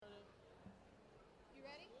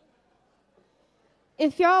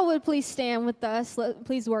If y'all would please stand with us,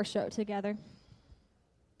 please worship together.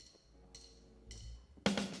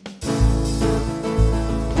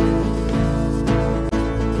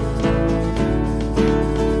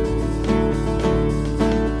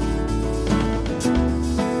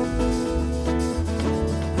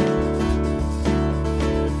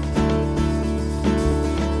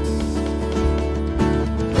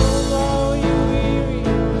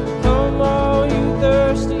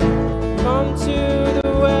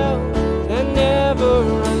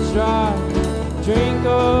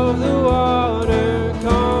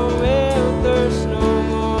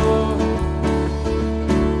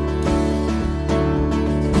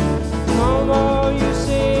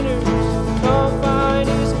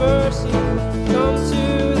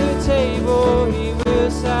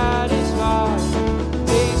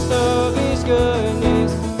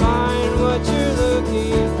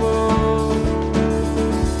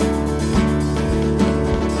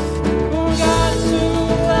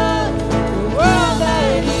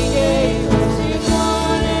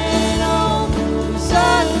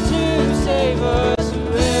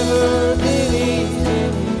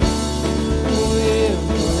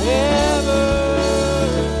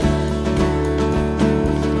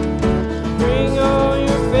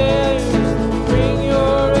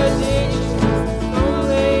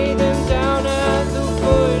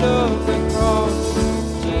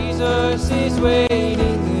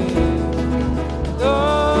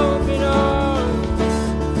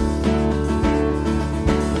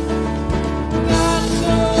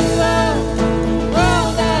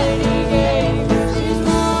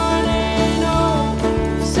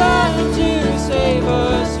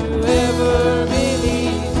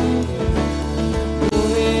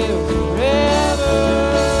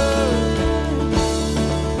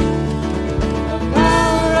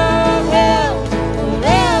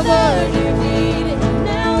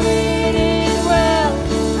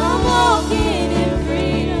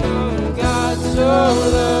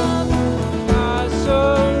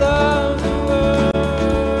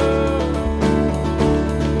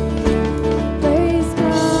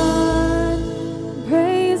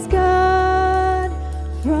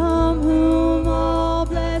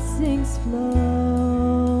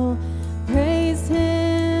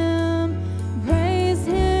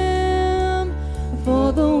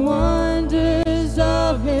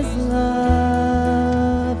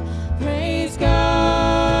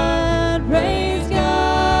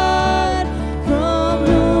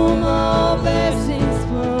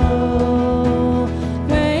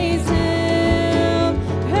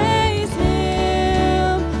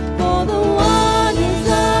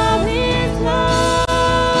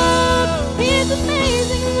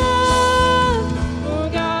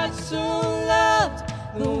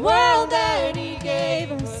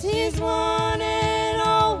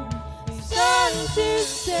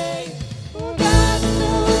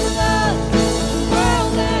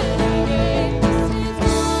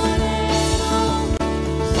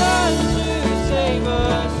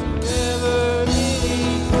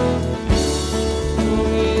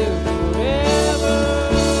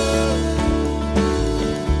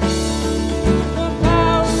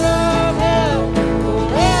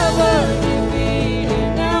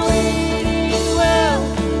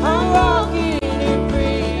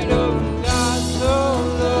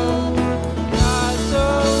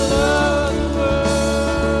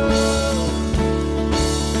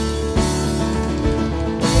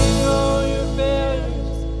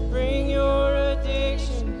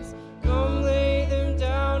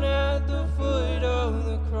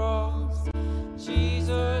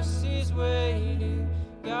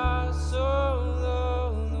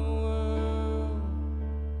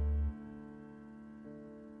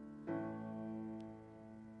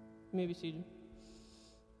 Maybe seated.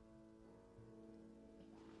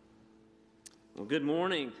 Well, good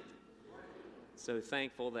morning. So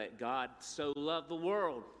thankful that God so loved the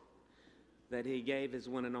world that he gave his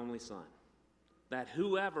one and only Son, that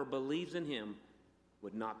whoever believes in him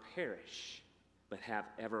would not perish, but have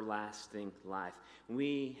everlasting life.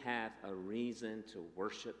 We have a reason to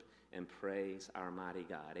worship and praise our mighty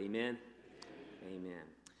God. Amen? Amen.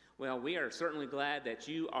 Well, we are certainly glad that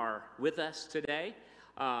you are with us today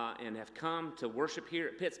and have come to worship here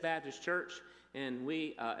at Pitts Baptist Church. And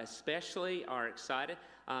we especially are excited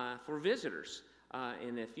for visitors.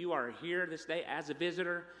 And if you are here this day as a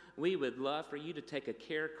visitor, we would love for you to take a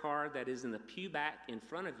care card that is in the pew back in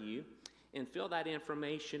front of you and fill that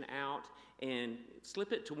information out and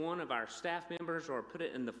slip it to one of our staff members or put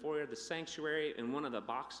it in the foyer of the sanctuary in one of the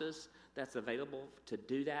boxes that's available to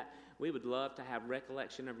do that. We would love to have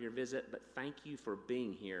recollection of your visit, but thank you for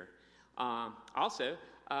being here. Also,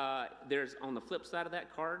 there's on the flip side of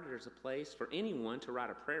that card, there's a place for anyone to write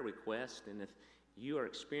a prayer request. And if you are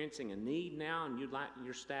experiencing a need now and you'd like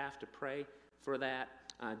your staff to pray for that,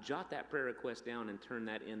 jot that prayer request down and turn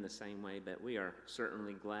that in the same way. But we are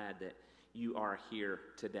certainly glad that you are here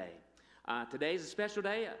today. Today's a special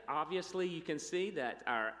day. Obviously, you can see that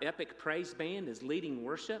our epic praise band is leading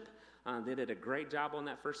worship. They did a great job on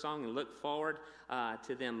that first song, and look forward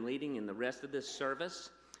to them leading in the rest of this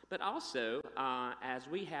service. But also, as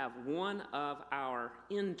we have one of our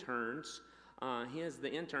interns, he is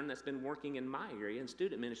the intern that's been working in my area in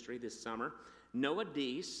student ministry this summer. Noah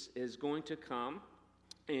Deese is going to come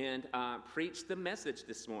and preach the message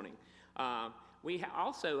this morning. We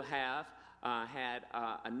also have had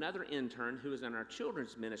another intern who is in our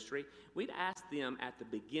children's ministry. We'd asked them at the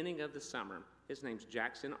beginning of the summer. His name's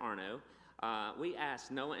Jackson Arno. We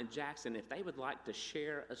asked Noah and Jackson if they would like to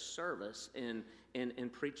share a service and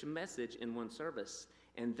preach a message in one service.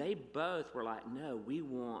 And they both were like, no, we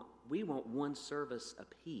want one service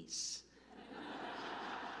apiece.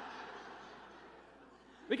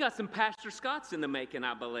 We got some Pastor Scotts in the making,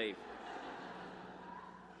 I believe.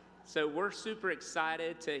 So we're super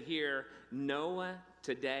excited to hear Noah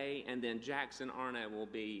today, and then Jackson Arno will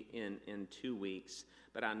be in 2 weeks.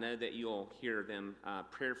 But I know that you'll hear them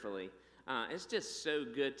prayerfully. It's just so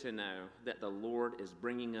good to know that the Lord is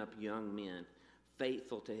bringing up young men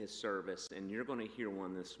faithful to his service, and you're going to hear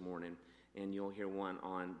one this morning, and you'll hear one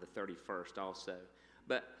on the 31st also.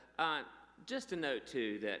 But just to note,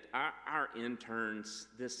 too, that our interns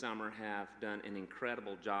this summer have done an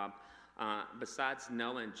incredible job. Besides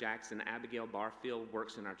Noah and Jackson, Abigail Barfield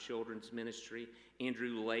works in our children's ministry.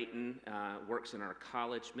 Andrew Layton works in our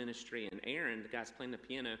college ministry. And Aaron, the guy's playing the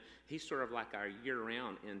piano, he's sort of like our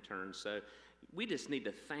year-round intern. So we just need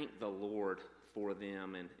to thank the Lord for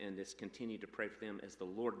them and just continue to pray for them as the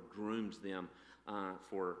Lord grooms them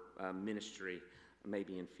for ministry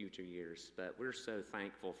maybe in future years. But we're so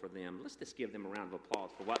thankful for them. Let's just give them a round of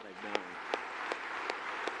applause for what they've done.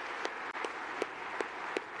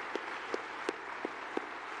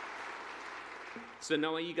 So,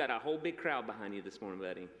 Noah, you got a whole big crowd behind you this morning,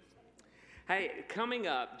 buddy. Hey, coming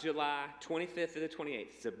up July 25th to the 28th,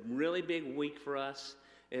 it's a really big week for us.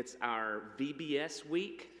 It's our VBS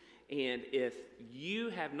week. And if you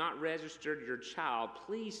have not registered your child,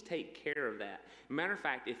 please take care of that. Matter of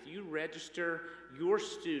fact, if you register your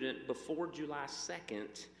student before July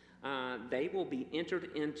 2nd, they will be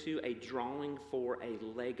entered into a drawing for a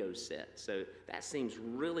Lego set. So that seems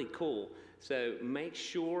really cool. So make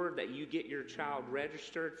sure that you get your child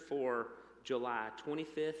registered for July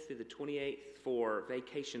 25th through the 28th for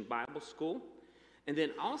Vacation Bible School. And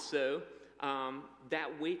then also,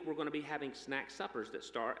 that week we're going to be having snack suppers that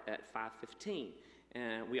start at 5:15.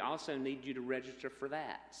 And we also need you to register for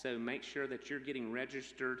that. So make sure that you're getting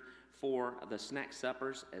registered for the snack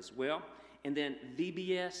suppers as well. And then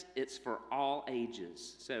VBS, it's for all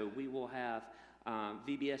ages. So we will have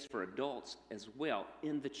VBS for adults as well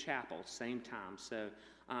in the chapel, same time. So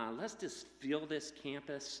let's just fill this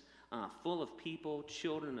campus full of people,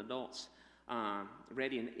 children, adults,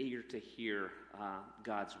 ready and eager to hear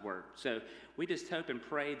God's word. So we just hope and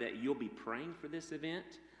pray that you'll be praying for this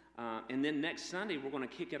event. And then next Sunday, we're going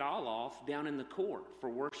to kick it all off down in the court for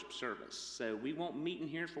worship service. So we won't meet in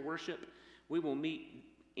here for worship. We will meet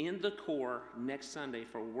in the core next Sunday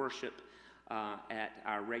for worship at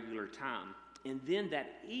our regular time. And then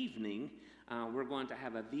that evening, we're going to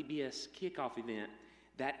have a VBS kickoff event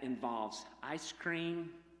that involves ice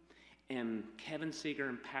cream and Kevin Seeger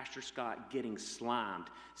and Pastor Scott getting slimed.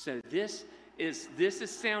 So this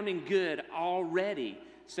is sounding good already.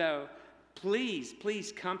 So please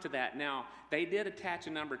come to that. Now, they did attach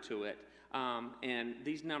a number to it, and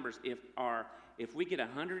these numbers, if we get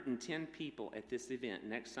 110 people at this event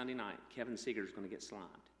next Sunday night, Kevin Seeger is going to get slimed.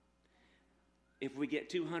 If we get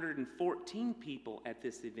 214 people at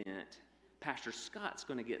this event, Pastor Scott's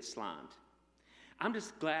going to get slimed. I'm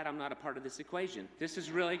just glad I'm not a part of this equation. This is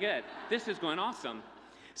really good. This is going awesome.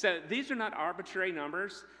 So these are not arbitrary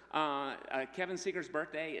numbers. Kevin Seeger's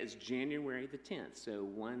birthday is January the 10th, so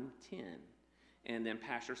 110. And then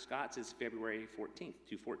Pastor Scott's is February 14th,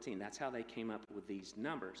 214. That's how they came up with these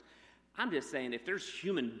numbers. I'm just saying, if there's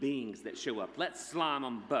human beings that show up, let's slime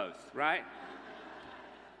them both, right?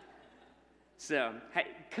 So, hey,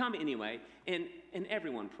 come anyway, and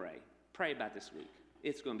everyone pray. Pray about this week.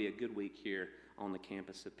 It's going to be a good week here on the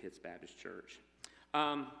campus of Pitts Baptist Church.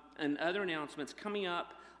 And other announcements coming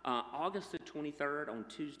up, August the 23rd on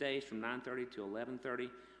Tuesdays from 9:30 to 11:30,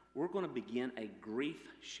 we're going to begin a grief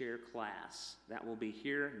share class. That will be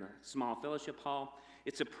here in the small fellowship hall.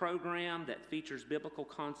 It's a program that features biblical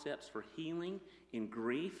concepts for healing in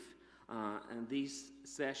grief. And these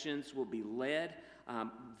sessions will be led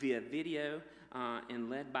via video and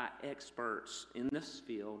led by experts in this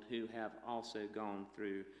field who have also gone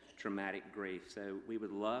through traumatic grief. So we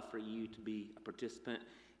would love for you to be a participant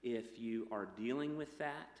if you are dealing with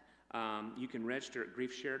that. You can register at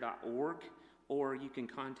griefshare.org, or you can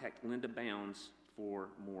contact Linda Bounds for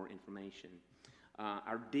more information.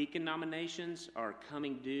 Our deacon nominations are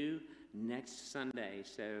coming due next Sunday,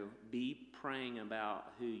 so be praying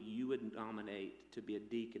about who you would nominate to be a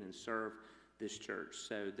deacon and serve this church.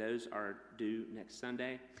 So those are due next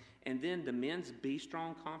Sunday. And then the Men's Be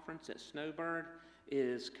Strong Conference at Snowbird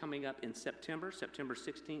is coming up in September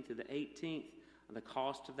 16th to the 18th. The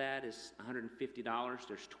cost of that is $150.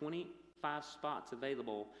 There's 25 spots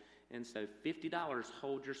available, and so $50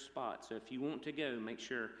 hold your spot. So if you want to go, make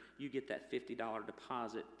sure you get that $50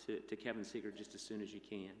 deposit to Kevin Seeger just as soon as you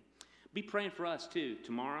can. Be praying for us, too.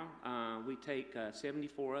 Tomorrow, we take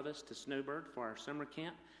 74 of us to Snowbird for our summer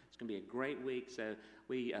camp. It's going to be a great week, so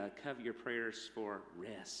we cover your prayers for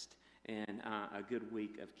rest and a good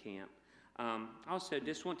week of camp. Also,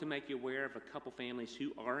 just want to make you aware of a couple families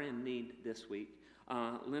who are in need this week.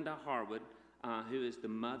 Linda Harwood, who is the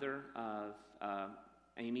mother of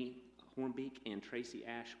Amy Hornbeek and Tracy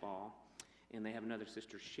Ashball, and they have another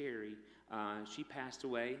sister, Sherry. She passed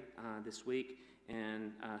away this week,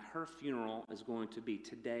 and her funeral is going to be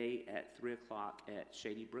today at 3 o'clock at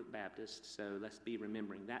Shady Brook Baptist. So let's be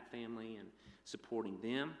remembering that family and supporting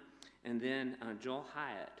them. And then Joel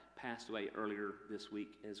Hyatt passed away earlier this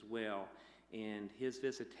week as well, and his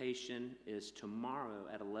visitation is tomorrow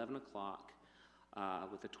at 11 o'clock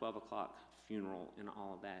with a 12 o'clock funeral, and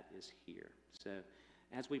all of that is here. So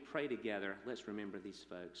as we pray together, let's remember these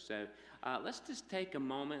folks. So let's just take a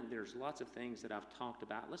moment. There's lots of things that I've talked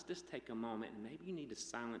about. Let's just take a moment, and maybe you need to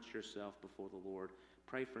silence yourself before the Lord.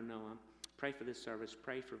 Pray for Noah. Pray for this service.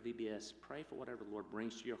 Pray for VBS. Pray for whatever the Lord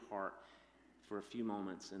brings to your heart for a few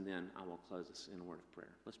moments, and then I will close us in a word of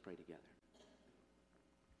prayer. Let's pray together.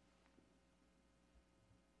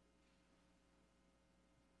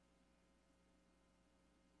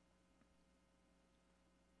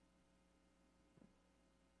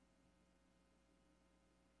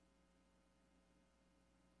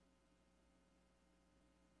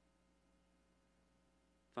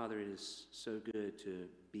 Father, it is so good to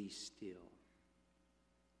be still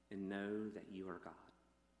and know that you are God.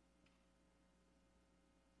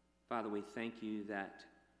 Father, we thank you that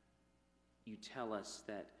you tell us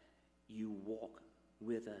that you walk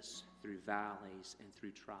with us through valleys and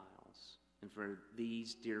through trials. And for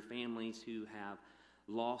these dear families who have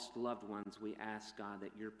lost loved ones, we ask, God,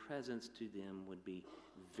 that your presence to them would be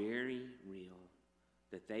very real,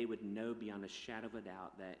 that they would know beyond a shadow of a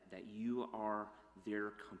doubt that you are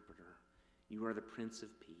their comforter. You are the Prince of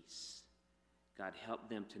Peace. God, help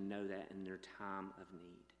them to know that in their time of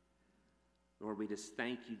need. Lord, we just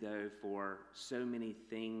thank you, though, for so many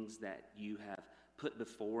things that you have put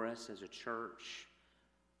before us as a church.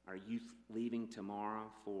 Our youth leaving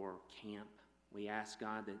tomorrow for camp. We ask,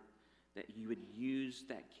 God, that you would use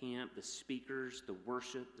that camp, the speakers, the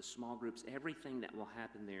worship, the small groups, everything that will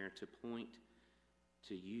happen there to point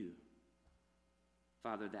to you.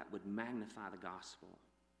 Father, that would magnify the gospel.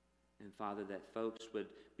 And Father, that folks would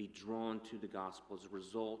be drawn to the gospel as a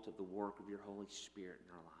result of the work of your Holy Spirit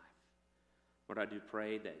in our life. Lord, I do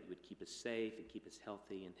pray that you would keep us safe and keep us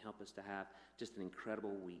healthy and help us to have just an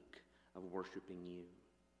incredible week of worshiping you.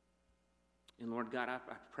 And Lord God, I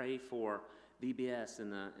pray for VBS in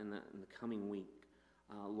the coming week.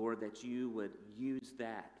 Lord, that you would use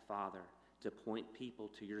that, Father, to point people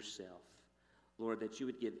to yourself. Lord, that you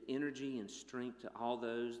would give energy and strength to all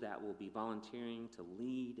those that will be volunteering to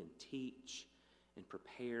lead and teach and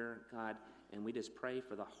prepare, God. And we just pray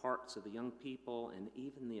for the hearts of the young people and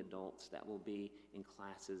even the adults that will be in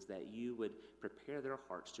classes, that you would prepare their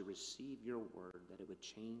hearts to receive your word, that it would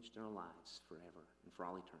change their lives forever and for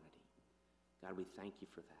all eternity. God, we thank you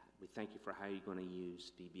for that. We thank you for how you're going to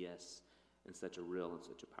use VBS in such a real and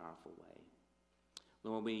such a powerful way.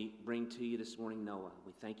 Lord, we bring to you this morning Noah.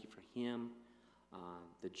 We thank you for him.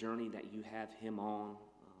 The journey that you have him on.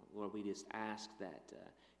 Lord, we just ask that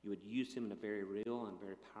you would use him in a very real and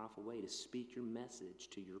very powerful way to speak your message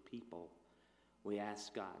to your people. We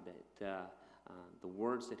ask, God, that the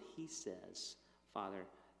words that he says, Father,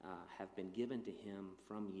 have been given to him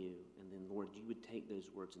from you. And then, Lord, you would take those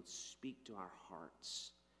words and speak to our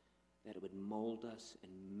hearts, that it would mold us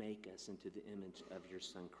and make us into the image of your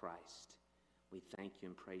Son, Christ. We thank you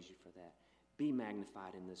and praise you for that. Be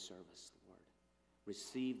magnified in this service, Lord.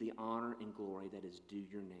 Receive the honor and glory that is due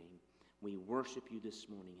your name. We worship you this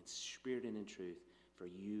morning in spirit and in truth, for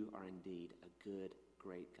you are indeed a good,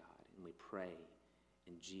 great God. And we pray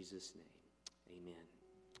in Jesus' name. Amen.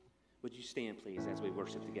 Would you stand, please, as we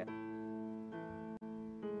worship together?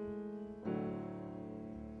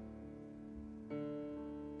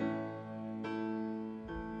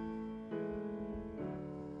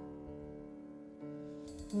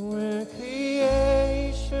 When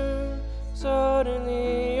creation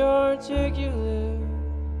suddenly articulate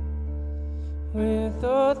with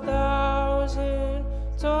 1,000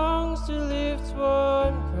 tongues to lift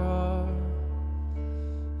one cry,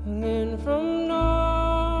 and then from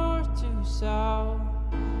north to south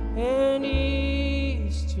and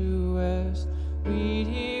east to west, we'd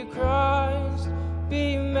hear Christ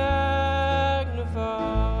be magnified.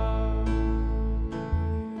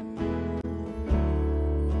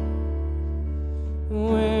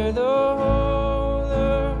 Where the whole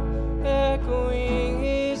earth echoing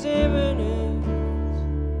his imminence,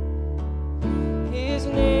 his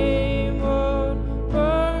name would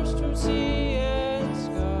burst from sea and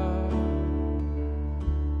sky,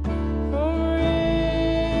 from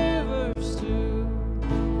rivers to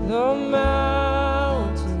the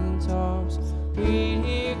mountain tops, we'd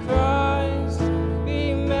hear Christ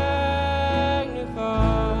be magnified.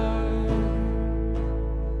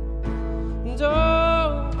 And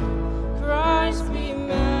oh, Christ be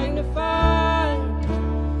magnified,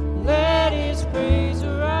 let his praise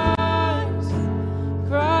arise.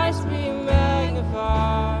 Christ be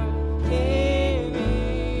magnified in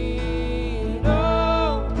me. And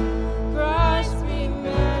oh, Christ be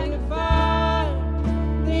magnified,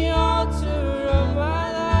 the altar of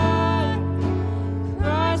my life.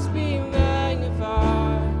 Christ be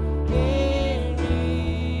magnified in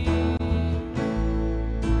me.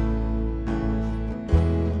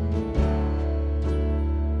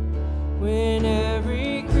 When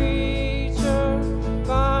every creature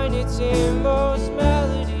finds its inmost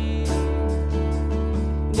melody,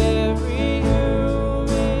 and every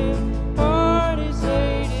human heart is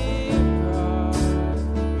laid in pride,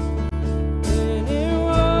 then in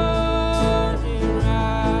one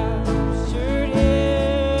enraptured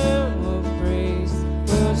hymn of praise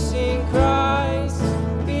we'll sing, Christ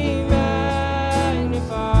be magnified.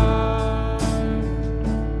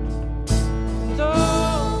 And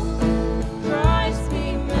oh, Christ be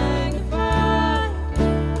magnified,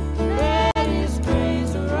 let his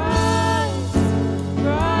praise arise.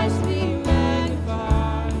 Christ be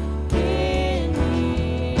magnified in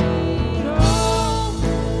me. Oh,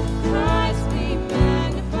 Christ be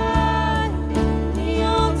magnified, the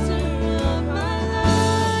altar of my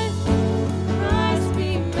life. Christ be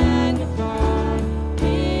magnified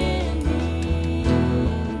in me.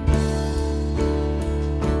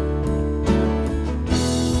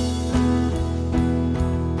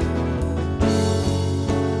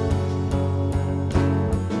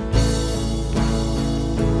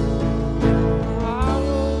 I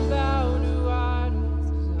won't bow to idols,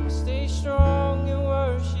 I'll stay strong and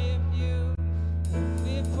worship you. If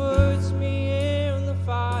it puts me in the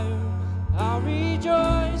fire, I'll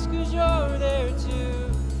rejoice 'cause you're there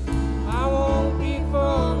too. I won't be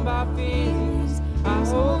formed by feelings, I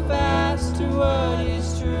hold fast to what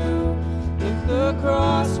is true. If the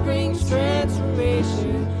cross brings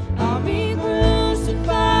transformation, I'll be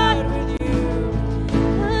crucified with you.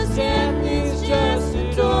 'Cause death is just a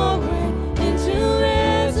doorway into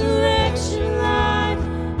resurrection life.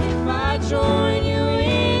 If I join you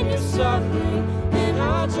in your suffering, then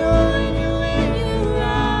I'll join you when you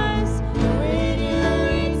rise. And when you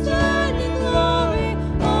return in glory,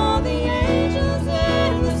 all the angels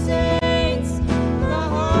and the saints, my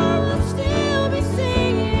heart will still be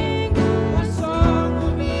singing, my song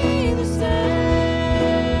will be the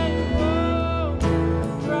same. Oh,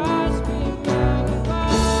 Christ be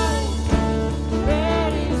magnified, let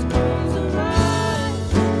his praise arise.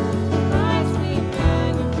 Christ be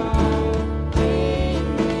magnified in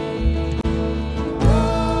me.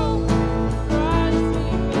 Oh, Christ be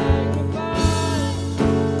magnified,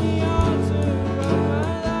 the altar of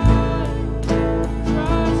my life.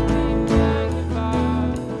 Christ be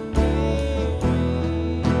magnified in me.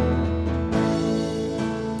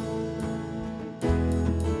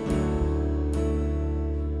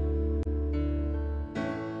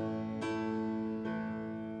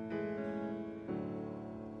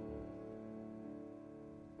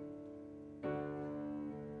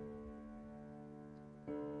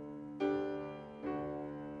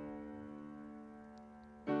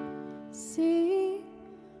 See,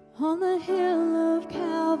 on the hill of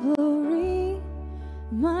Calvary,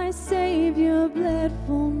 my Savior bled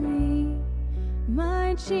for me.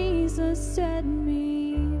 My Jesus set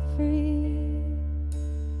me free.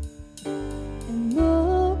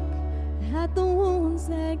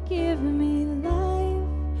 that give me life,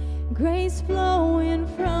 grace flowing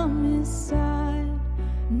from his side,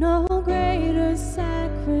 no greater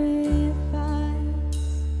sacrifice.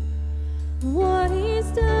 What he's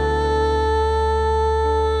done,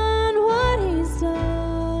 what he's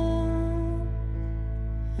done,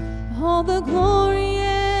 all the glory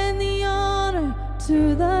and the honor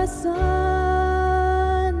to the Son.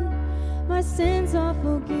 My sins are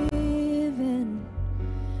forgiven,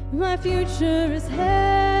 my future is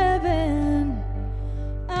heaven.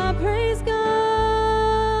 I praise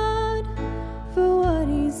God for what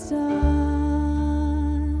he's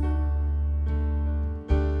done.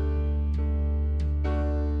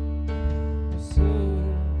 I sing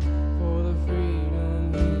for the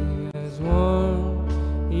freedom he has won.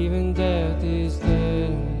 Even death is dead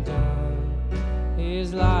and done.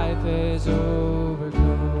 His life has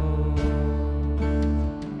overcome.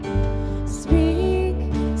 Speak,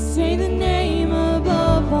 say the name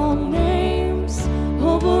above all names,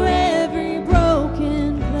 over every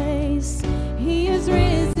broken place. He is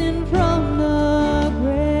risen from the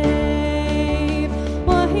grave.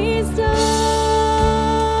 What he's done,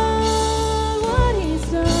 what he's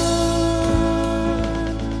done,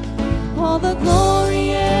 all the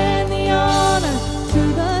glory and the honor to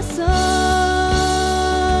the Son.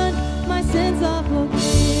 My sins are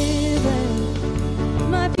forgiven,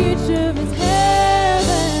 my future is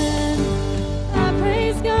heaven. I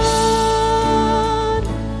praise God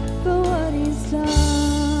for what he's done.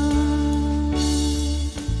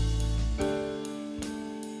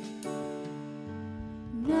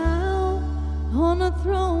 Now on the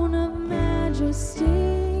throne of majesty,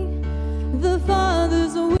 the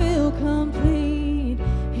Father's will complete.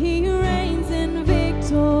 He reigns in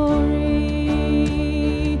victory.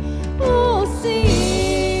 Oh,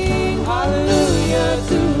 sing hallelujah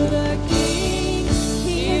to the King.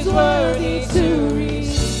 He is worthy to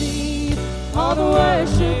receive all the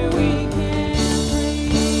worship we can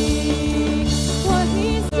bring. What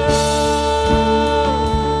he's done,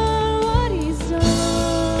 what he's done,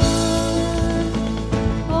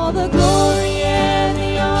 all the glory and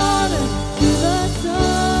the honor to the Son.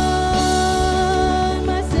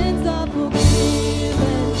 My sins are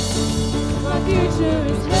forgiven, my future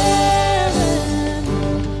is heaven.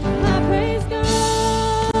 I praise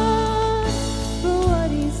God for what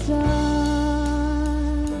he's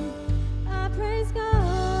done. I praise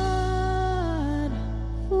God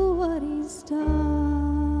for what he's done.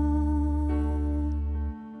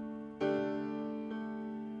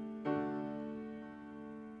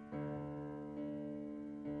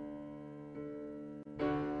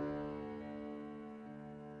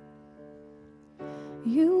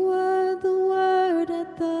 You were the Word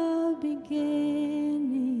at the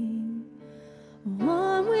beginning,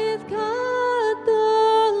 one with God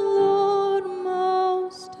the Lord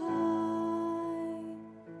Most High.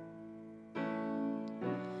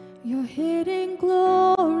 Your hidden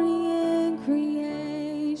glory in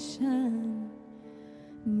creation,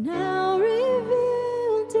 now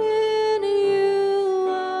revealed in you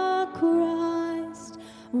are Christ.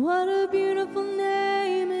 What a beautiful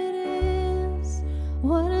name it is.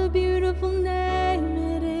 What a beautiful name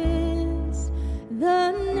it is.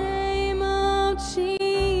 The name of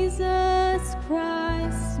Jesus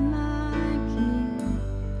Christ, my King.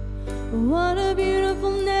 What a beautiful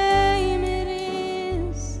name it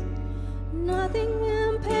is. Nothing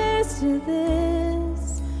compares to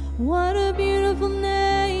this. What a beautiful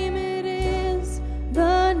name it is.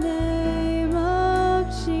 The name of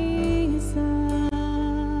Jesus.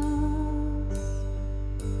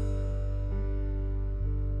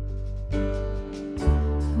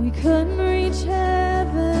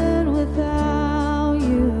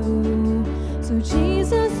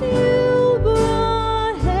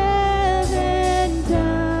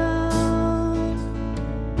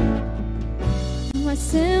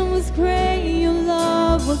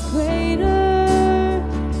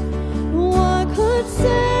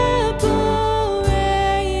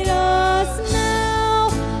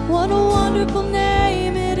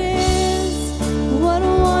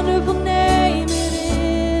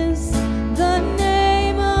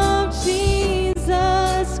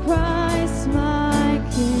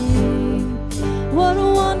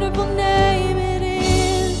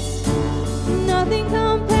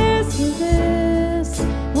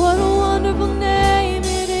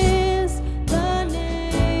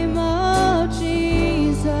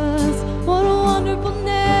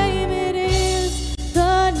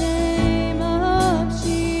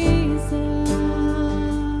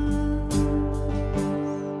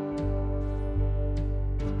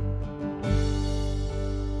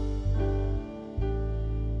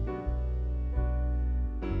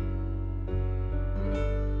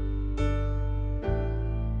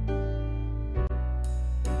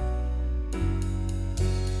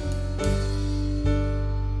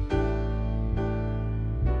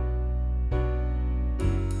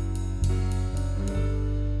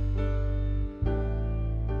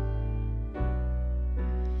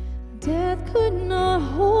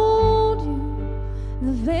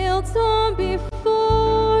 world's on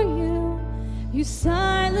before you. You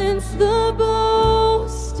silence the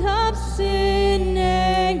boast of sin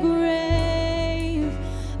and grave.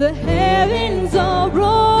 The heavens are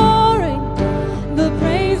roaring the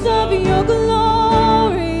praise of your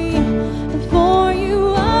glory. For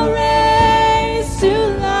you are raised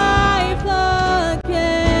to life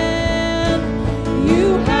again.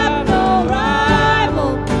 You have no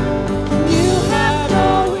rival. You have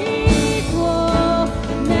no equal.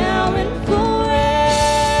 Now and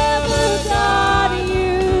forever, God,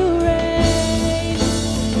 you reign.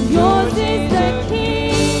 Yours is the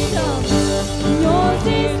kingdom. Yours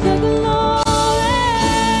is the glory.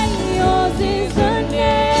 Yours is the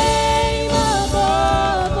name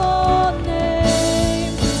above all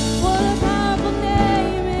names. What a powerful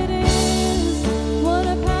name it is. What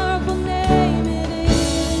a powerful name it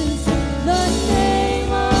is. The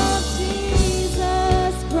name of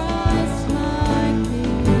Jesus Christ, my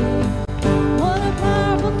King. What a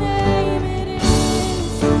powerful name it is.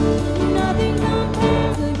 Nothing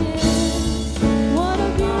compares against. What a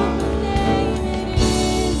beautiful name it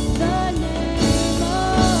is. The name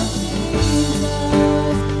of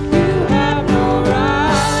Jesus. You have no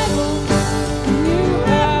rival. You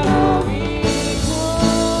have no equal.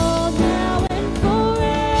 Now and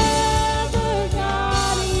forever,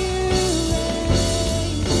 God, you reign.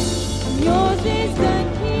 Yours is the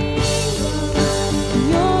kingdom.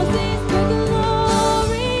 Yours is the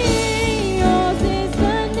glory. Yours is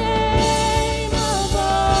the name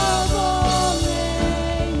above all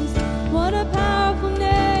names. What a powerful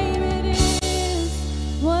name it is.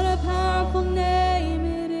 What a powerful name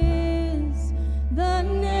it is. The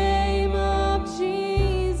name of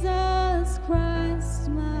Jesus Christ,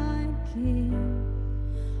 my King.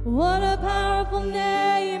 What a powerful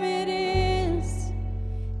name it is.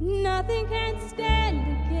 Nothing can stand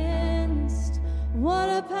against. What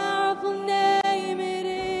a powerful name it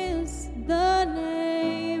is. The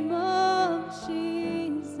name of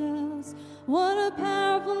Jesus. What a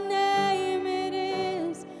powerful name it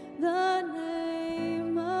is. The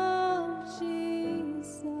name of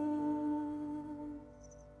Jesus.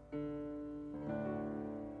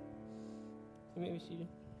 You may be seated.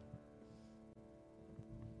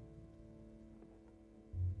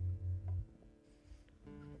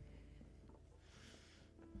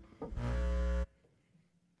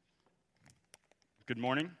 Good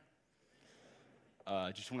morning.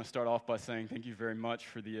 I just want to start off by saying thank you very much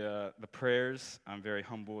for the prayers. I'm very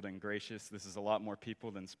humbled and gracious. This is a lot more people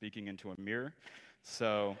than speaking into a mirror,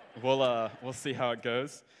 so we'll see how it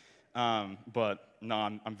goes. But no,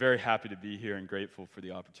 I'm very happy to be here and grateful for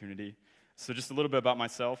the opportunity. So just a little bit about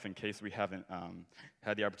myself, in case we haven't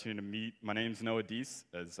had the opportunity to meet. My name's Noah Deese,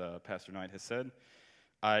 as Pastor Knight has said.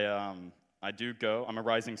 I'm a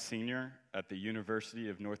rising senior at the University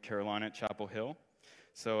of North Carolina at Chapel Hill.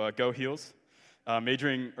 So go Heels.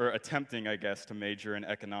 Attempting, I guess, to major in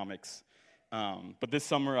economics. But this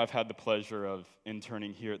summer I've had the pleasure of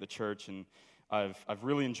interning here at the church, and I've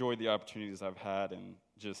really enjoyed the opportunities I've had and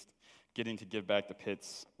just getting to give back to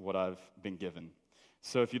Pitts what I've been given.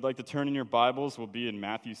 So if you'd like to turn in your Bibles, we'll be in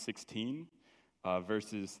Matthew 16,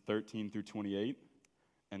 verses 13 through 28.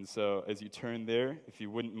 And so as you turn there, if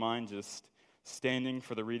you wouldn't mind just standing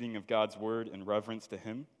for the reading of God's word in reverence to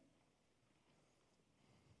him.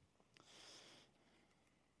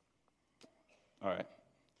 All right.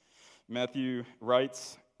 Matthew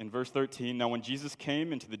writes in verse 13, "Now when Jesus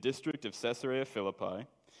came into the district of Caesarea Philippi,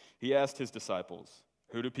 he asked his disciples,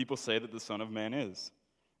 'Who do people say that the Son of Man is?'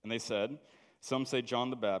 And they said, 'Some say John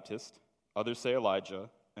the Baptist, others say Elijah,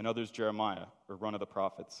 and others Jeremiah, or one of the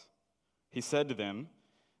prophets.' He said to them,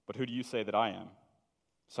 'But who do you say that I am?'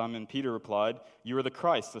 Simon Peter replied, 'You are the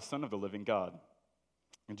Christ, the Son of the living God.'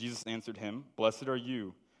 And Jesus answered him, 'Blessed are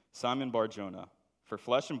you, Simon Bar-Jonah, for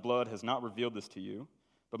flesh and blood has not revealed this to you,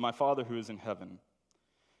 but my Father who is in heaven.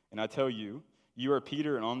 And I tell you, you are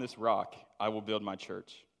Peter, and on this rock I will build my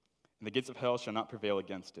church, and the gates of hell shall not prevail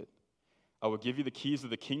against it. I will give you the keys of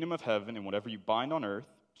the kingdom of heaven, and whatever you bind on earth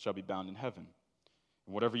shall be bound in heaven,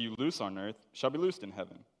 and whatever you loose on earth shall be loosed in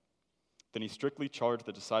heaven.' Then he strictly charged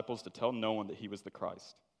the disciples to tell no one that he was the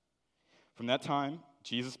Christ. From that time,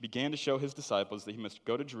 Jesus began to show his disciples that he must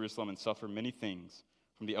go to Jerusalem and suffer many things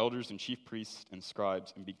from the elders and chief priests and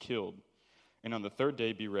scribes, and be killed, and on the third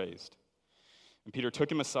day be raised. And Peter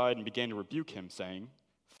took him aside and began to rebuke him, saying,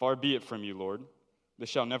 'Far be it from you, Lord,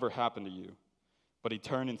 this shall never happen to you.' But he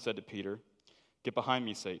turned and said to Peter, 'Get behind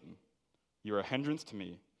me, Satan. You are a hindrance to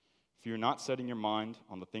me, for you are not setting your mind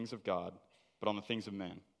on the things of God, but on the things of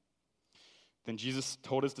man.' Then Jesus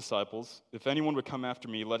told his disciples, 'If anyone would come after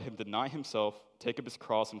me, let him deny himself, take up his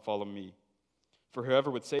cross, and follow me. For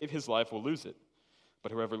whoever would save his life will lose it,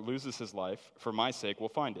 but whoever loses his life for my sake will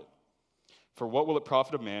find it. For what will it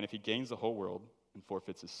profit a man if he gains the whole world and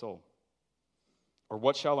forfeits his soul? Or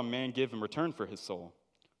what shall a man give in return for his soul?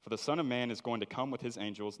 For the Son of Man is going to come with his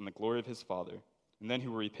angels in the glory of his Father, and then he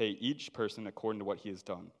will repay each person according to what he has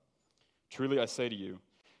done. Truly I say to you,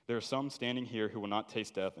 there are some standing here who will not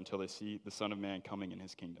taste death until they see the Son of Man coming in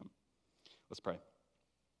his kingdom. Let's pray.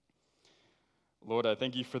 Lord, I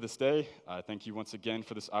thank you for this day. I thank you once again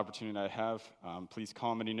for this opportunity I have. Please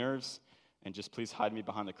calm any nerves, and just please hide me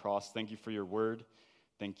behind the cross. Thank you for your word.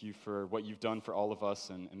 Thank you for what you've done for all of us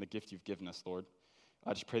and the gift you've given us, Lord.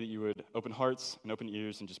 I just pray that you would open hearts and open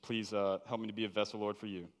ears, and just please help me to be a vessel, Lord, for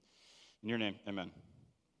you. In your name, amen.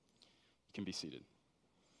 You can be seated.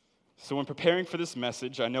 So when preparing for this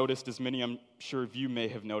message, I noticed, as many I'm sure of you may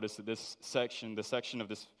have noticed, that this section, the section of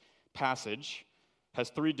this passage, has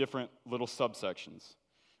 3 different little subsections.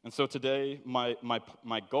 And so today, my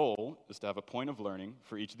goal is to have a point of learning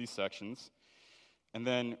for each of these sections, and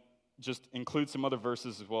then just include some other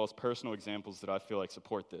verses as well as personal examples that I feel like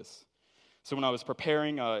support this. So when I was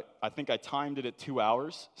preparing, I think I timed it at 2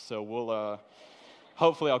 hours, so we'll,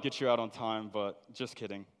 hopefully I'll get you out on time, but just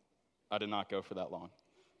kidding. I did not go for that long,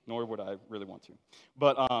 nor would I really want to.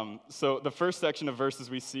 But, so the first section of verses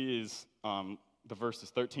we see is the verses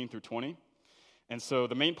 13 through 20. And so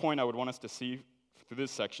the main point I would want us to see through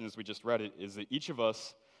this section as we just read it is that each of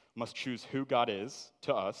us must choose who God is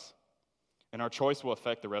to us, and our choice will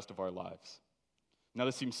affect the rest of our lives. Now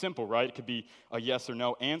this seems simple, right? It could be a yes or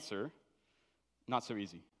no answer. Not so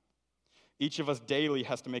easy. Each of us daily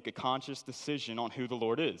has to make a conscious decision on who the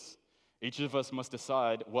Lord is. Each of us must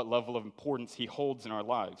decide what level of importance he holds in our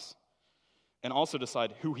lives, and also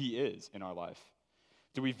decide who he is in our life.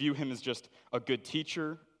 Do we view him as just a good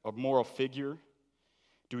teacher, a moral figure?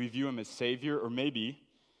 Do we view him as Savior, or maybe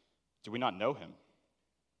do we not know him?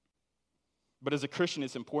 But as a Christian,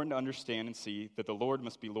 it's important to understand and see that the Lord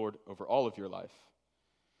must be Lord over all of your life.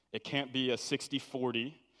 It can't be a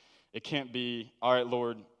 60-40. It can't be, all right,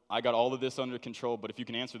 Lord, I got all of this under control, but if you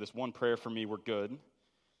can answer this one prayer for me, we're good.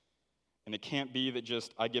 And it can't be that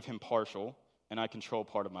just I give him partial and I control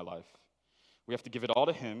part of my life. We have to give it all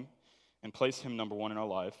to him and place him number one in our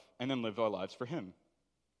life, and then live our lives for him.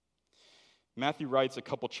 Matthew writes a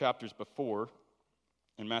couple chapters before,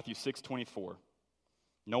 in Matthew 6:24,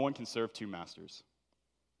 no one can serve 2 masters,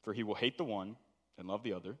 for he will hate the one and love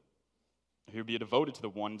the other. He will be devoted to the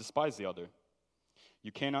one and despise the other.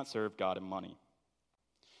 You cannot serve God and money.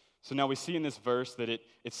 So now we see in this verse that it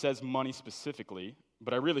says money specifically,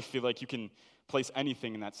 but I really feel like you can place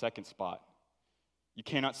anything in that second spot. You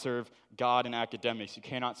cannot serve God in academics. You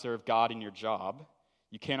cannot serve God in your job.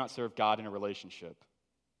 You cannot serve God in a relationship.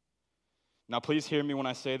 Now, please hear me when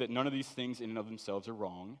I say that none of these things in and of themselves are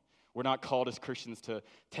wrong. We're not called as Christians to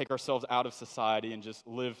take ourselves out of society and just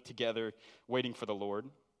live together waiting for the Lord.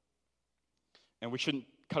 And we shouldn't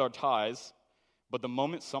cut our ties, but the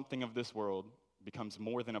moment something of this world becomes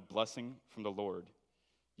more than a blessing from the Lord,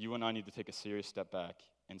 you and I need to take a serious step back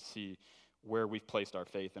and see where we've placed our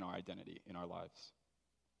faith and our identity in our lives.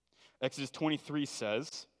 Exodus 23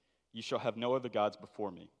 says, "You shall have no other gods before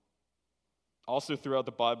me." Also throughout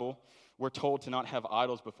the Bible, we're told to not have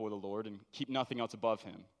idols before the Lord and keep nothing else above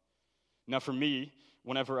him. Now for me,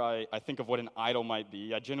 whenever I think of what an idol might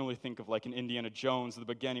be, I generally think of like an Indiana Jones at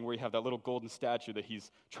the beginning where you have that little golden statue that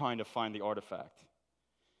he's trying to find the artifact.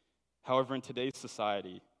 However, in today's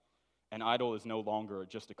society, an idol is no longer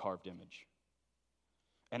just a carved image.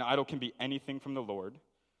 An idol can be anything from the Lord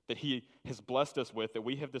that he has blessed us with that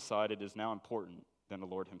we have decided is now important than the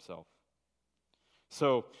Lord himself.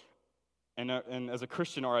 So, and as a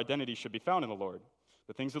Christian, our identity should be found in the Lord.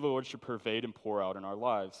 The things of the Lord should pervade and pour out in our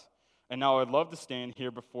lives. And now I'd love to stand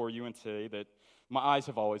here before you and say that my eyes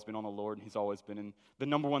have always been on the Lord, and he's always been in the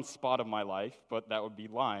number one spot of my life, but that would be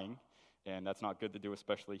lying, and that's not good to do,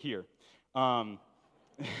 especially here.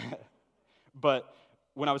 But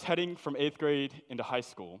when I was heading from 8th grade into high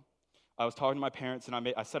school, I was talking to my parents,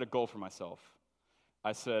 and I set a goal for myself.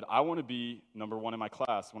 I said, I want to be number one in my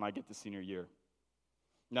class when I get to senior year.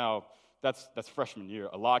 Now, that's freshman year.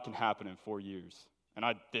 A lot can happen in 4 years. And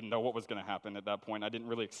I didn't know what was going to happen at that point. I didn't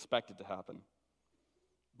really expect it to happen.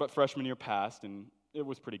 But freshman year passed, and it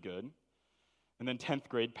was pretty good. And then 10th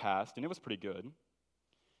grade passed, and it was pretty good.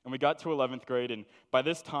 And we got to 11th grade, and by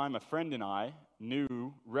this time, a friend and I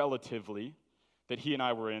knew relatively that he and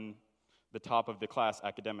I were in the top of the class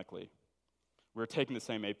academically. We were taking the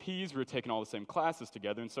same APs, we were taking all the same classes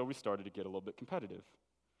together, and so we started to get a little bit competitive.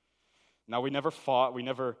 Now, we never fought, we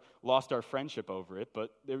never lost our friendship over it,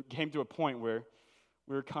 but it came to a point where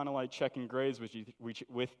we were kind of like checking grades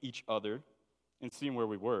with each other, and seeing where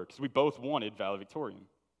we were, because we both wanted valedictorian.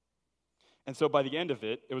 And so by the end of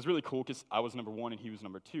it, it was really cool because I was number 1 and he was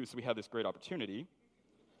number 2, so we had this great opportunity,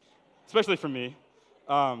 especially for me.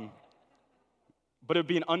 But it would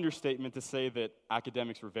be an understatement to say that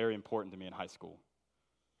academics were very important to me in high school.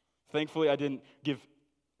 Thankfully, I didn't give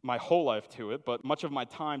my whole life to it, but much of my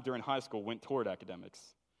time during high school went toward academics.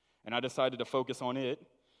 And I decided to focus on it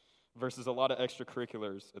versus a lot of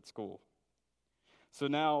extracurriculars at school. So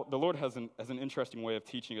now the Lord has an interesting way of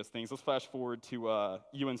teaching us things. Let's flash forward to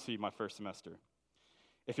UNC, my first semester.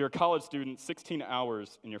 If you're a college student, 16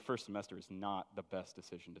 hours in your first semester is not the best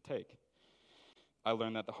decision to take. I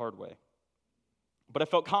learned that the hard way. But I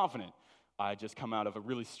felt confident. I had just come out of a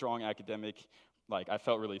really strong academic, I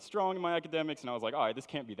felt really strong in my academics, and I was like, all right, this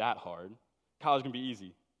can't be that hard. College can be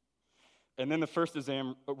easy. And then the first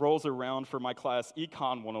exam rolls around for my class,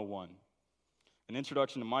 Econ 101, an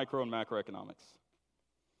introduction to micro and macroeconomics.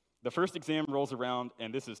 The first exam rolls around,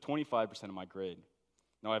 and this is 25% of my grade.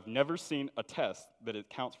 Now, I've never seen a test that it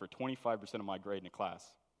counts for 25% of my grade in a class.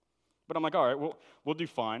 But I'm like, all right, we'll do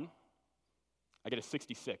fine. I get a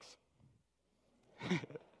 66.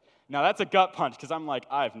 Now, that's a gut punch, because I'm like,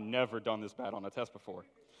 I've never done this bad on a test before.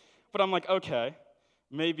 But I'm like, okay,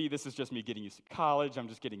 maybe this is just me getting used to college. I'm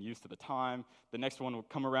just getting used to the time. The next one will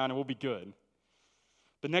come around, and we'll be good.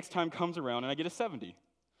 The next time comes around, and I get a 70.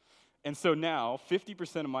 And so now,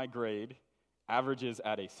 50% of my grade averages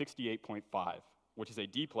at a 68.5, which is a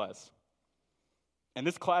D+. And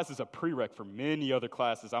this class is a prereq for many other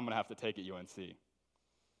classes I'm going to have to take at UNC.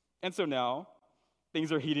 And so now,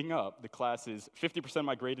 things are heating up. The class is, 50% of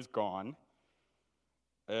my grade is gone,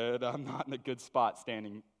 and I'm not in a good spot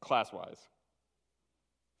standing class-wise.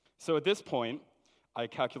 So at this point, I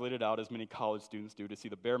calculated out, as many college students do, to see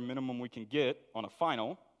the bare minimum we can get on a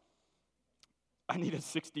final. I need a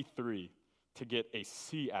 63 to get a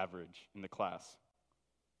C average in the class.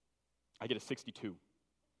 I get a 62.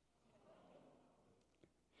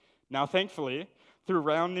 Now, thankfully, through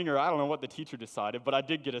rounding, or I don't know what the teacher decided, but I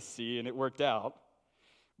did get a C, and it worked out.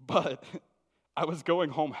 But I was going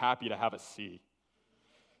home happy to have a C.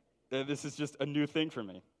 This is just a new thing for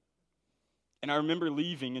me. And I remember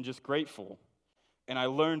leaving and just grateful. And I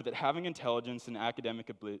learned that having intelligence and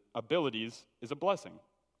academic abilities is a blessing.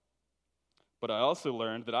 But I also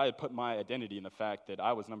learned that I had put my identity in the fact that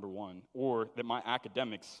I was number 1, or that my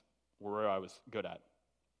academics were where I was good at.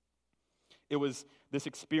 This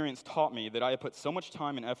experience taught me that I had put so much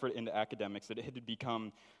time and effort into academics that it had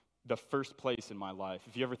become the first place in my life.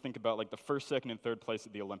 If you ever think about the first, second, and third place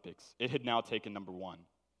at the Olympics, it had now taken number 1.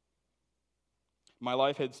 My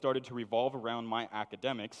life had started to revolve around my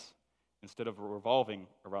academics instead of revolving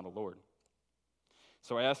around the Lord.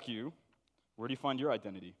 So I ask you, where do you find your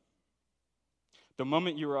identity? The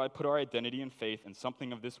moment you or I put our identity and faith in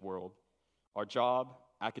something of this world, our job,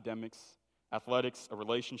 academics, athletics, a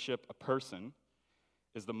relationship, a person,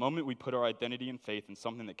 is the moment we put our identity and faith in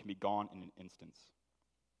something that can be gone in an instance.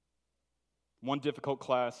 One difficult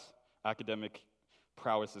class, academic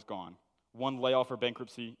prowess is gone. One layoff or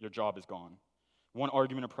bankruptcy, your job is gone. One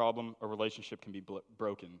argument or problem, a relationship can be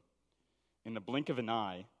broken. In the blink of an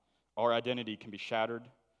eye, our identity can be shattered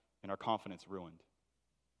and our confidence ruined.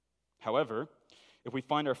 However, if we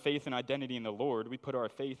find our faith and identity in the Lord, we put our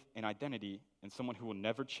faith and identity in someone who will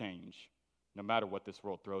never change, no matter what this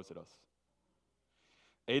world throws at us.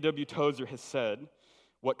 A.W. Tozer has said,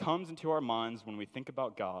 what comes into our minds when we think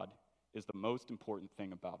about God is the most important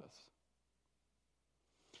thing about us.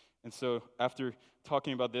 And so, after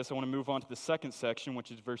talking about this, I want to move on to the second section,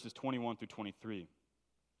 which is verses 21 through 23.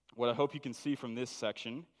 What I hope you can see from this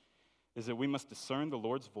section is that we must discern the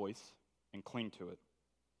Lord's voice and cling to it.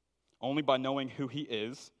 Only by knowing who he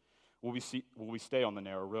is will we stay on the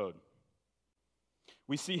narrow road.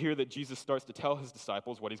 We see here that Jesus starts to tell his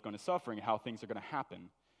disciples what he's going to suffer and how things are going to happen,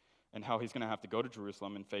 and how he's going to have to go to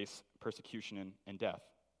Jerusalem and face persecution and death.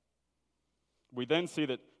 We then see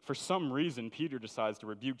that for some reason, Peter decides to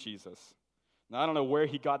rebuke Jesus. Now, I don't know where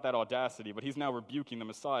he got that audacity, but he's now rebuking the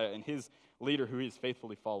Messiah and his leader who he is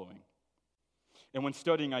faithfully following. And when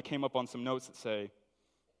studying, I came up on some notes that say,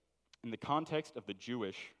 in the context of the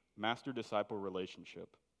Jewish master-disciple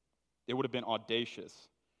relationship, it would have been audacious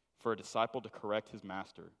for a disciple to correct his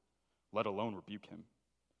master, let alone rebuke him.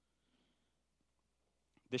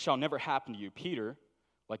 This shall never happen to you. Peter,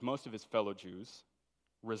 like most of his fellow Jews,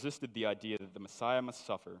 resisted the idea that the Messiah must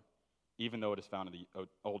suffer, even though it is found in the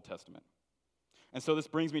Old Testament. And so this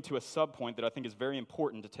brings me to a subpoint that I think is very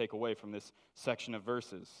important to take away from this section of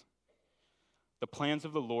verses. The plans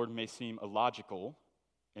of the Lord may seem illogical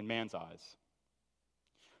in man's eyes.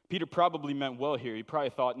 Peter probably meant well here. He probably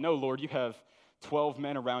thought, no, Lord, you have 12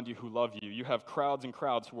 men around you who love you. You have crowds and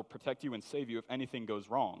crowds who will protect you and save you if anything goes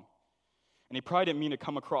wrong. And he probably didn't mean to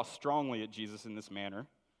come across strongly at Jesus in this manner,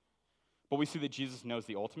 but we see that Jesus knows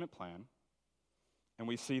the ultimate plan, and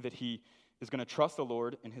we see that he is going to trust the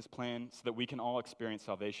Lord in his plan so that we can all experience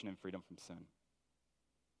salvation and freedom from sin.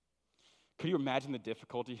 Could you imagine the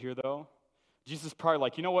difficulty here, though? Jesus is probably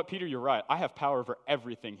like, you know what, Peter, you're right. I have power over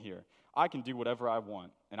everything here. I can do whatever I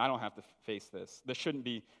want, and I don't have to face this. This shouldn't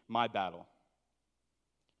be my battle.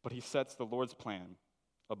 But he sets the Lord's plan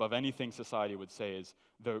above anything society would say is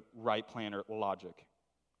the right plan or logic.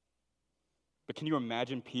 But can you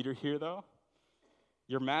imagine Peter here, though?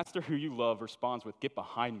 Your master who you love responds with, "Get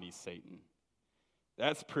behind me, Satan."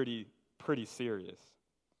 That's pretty serious.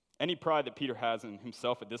 Any pride that Peter has in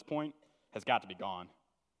himself at this point has got to be gone.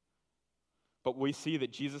 But we see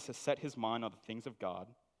that Jesus has set his mind on the things of God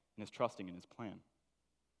and is trusting in his plan.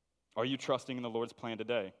 Are you trusting in the Lord's plan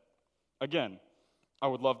today? Again, I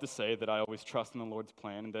would love to say that I always trust in the Lord's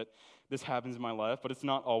plan and that this happens in my life, but it's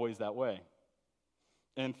not always that way.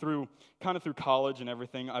 And through college and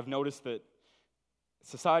everything, I've noticed that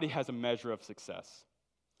society has a measure of success.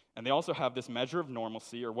 And they also have this measure of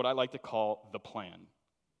normalcy, or what I like to call the plan.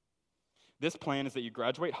 This plan is that you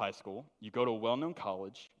graduate high school, you go to a well-known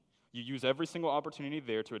college, you use every single opportunity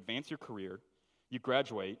there to advance your career, you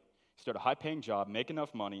graduate, start a high-paying job, make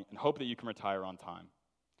enough money, and hope that you can retire on time.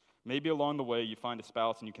 Maybe along the way you find a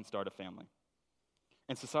spouse and you can start a family.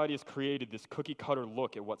 And society has created this cookie-cutter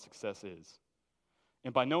look at what success is.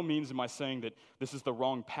 And by no means am I saying that this is the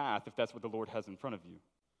wrong path if that's what the Lord has in front of you.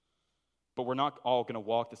 But we're not all going to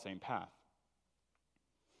walk the same path.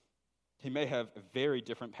 He may have very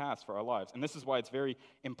different paths for our lives. And this is why it's very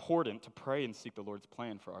important to pray and seek the Lord's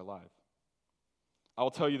plan for our life. I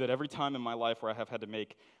will tell you that every time in my life where I have had to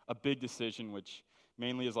make a big decision, which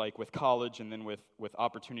mainly is like with college and then with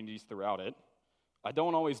opportunities throughout it, I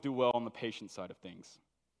don't always do well on the patient side of things.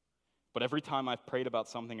 But every time I've prayed about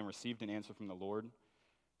something and received an answer from the Lord,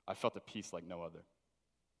 I felt a peace like no other.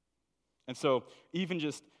 And so even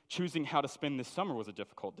just choosing how to spend this summer was a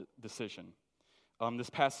difficult decision.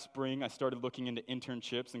 This past spring, I started looking into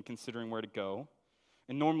internships and considering where to go.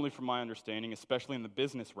 And normally, from my understanding, especially in the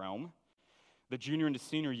business realm, the junior into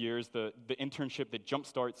senior year is the internship that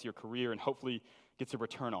jumpstarts your career and hopefully gets a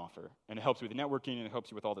return offer. And it helps you with networking and it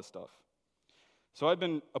helps you with all this stuff. So I've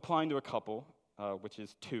been applying to a couple, which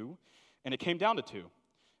is 2, and it came down to 2.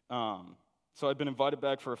 So I've been invited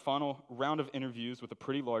back for a final round of interviews with a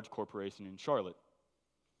pretty large corporation in Charlotte.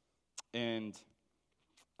 And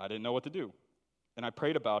I didn't know what to do. And I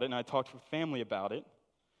prayed about it, and I talked with family about it.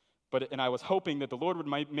 And I was hoping that the Lord would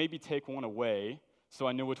maybe take one away so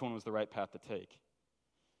I knew which one was the right path to take.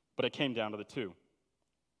 But it came down to the 2.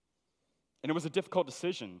 And it was a difficult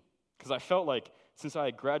decision because I felt like since I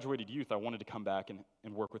had graduated youth, I wanted to come back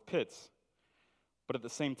and work with Pitts. But at the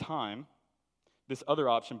same time, this other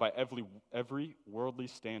option by every worldly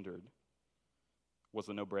standard was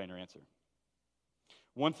a no-brainer answer.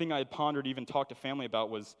 One thing I had pondered, even talked to family about,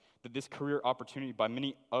 was that this career opportunity by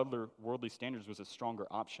many other worldly standards was a stronger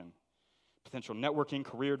option. Potential networking,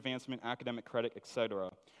 career advancement, academic credit,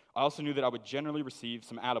 etc. I also knew that I would generally receive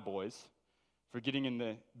some attaboys for getting in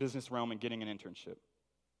the business realm and getting an internship.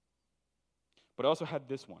 But I also had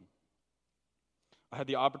this one. I had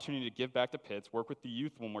the opportunity to give back to Pitts, work with the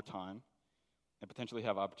youth one more time, and potentially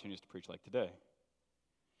have opportunities to preach like today.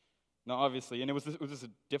 Now, obviously, and it was a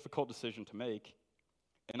difficult decision to make.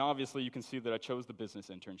 And obviously, you can see that I chose the business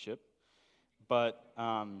internship. But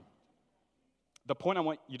the point I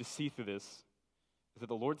want you to see through this is that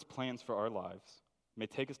the Lord's plans for our lives may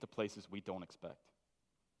take us to places we don't expect.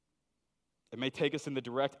 It may take us in the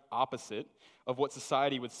direct opposite of what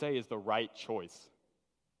society would say is the right choice.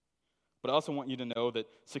 But I also want you to know that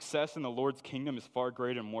success in the Lord's kingdom is far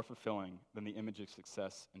greater and more fulfilling than the image of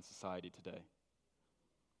success in society today.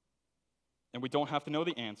 And we don't have to know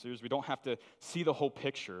the answers. We don't have to see the whole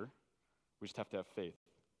picture. We just have to have faith.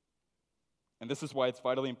 And this is why it's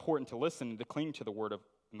vitally important to listen and to cling to the word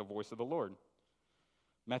and the voice of the Lord.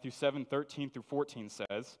 Matthew 7:13-14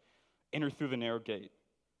 says, "Enter through the narrow gate.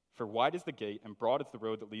 For wide is the gate and broad is the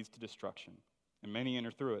road that leads to destruction, and many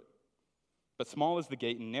enter through it. But small is the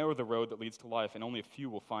gate and narrow the road that leads to life, and only a few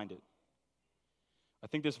will find it." I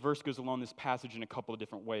think this verse goes along this passage in a couple of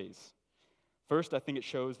different ways. First, I think it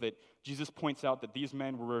shows that Jesus points out that these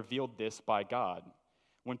men were revealed this by God.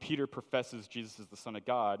 When Peter professes Jesus is the Son of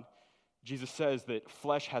God, Jesus says that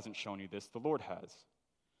flesh hasn't shown you this, the Lord has.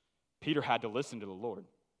 Peter had to listen to the Lord.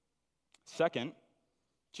 Second,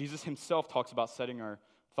 Jesus himself talks about setting our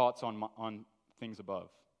thoughts on things above.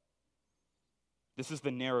 This is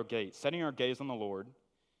the narrow gate, setting our gaze on the Lord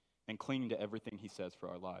and clinging to everything he says for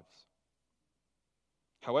our lives.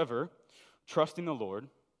 However, trusting the Lord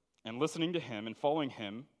and listening to him and following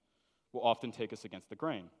him will often take us against the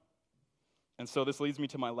grain. And so this leads me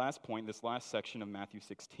to my last point, this last section of Matthew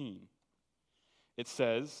 16. It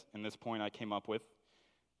says, and this point I came up with,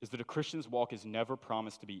 is that a Christian's walk is never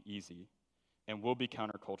promised to be easy and will be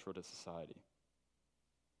countercultural to society.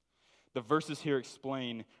 The verses here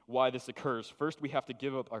explain why this occurs. First, we have to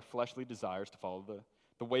give up our fleshly desires to follow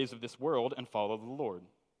the ways of this world and follow the Lord.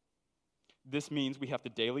 This means we have to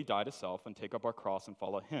daily die to self and take up our cross and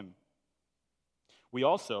follow him. We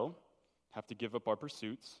also have to give up our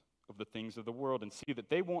pursuits of the things of the world and see that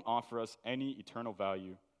they won't offer us any eternal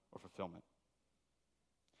value or fulfillment.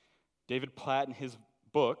 David Platt, in his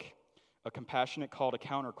book, A Compassionate Call to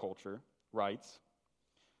Counterculture, writes,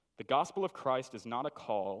 "The gospel of Christ is not a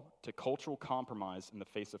call to cultural compromise in the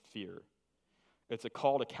face of fear. It's a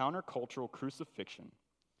call to countercultural crucifixion,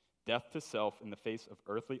 death to self in the face of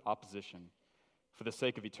earthly opposition for the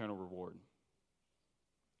sake of eternal reward."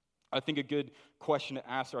 I think a good question to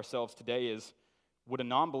ask ourselves today is, would a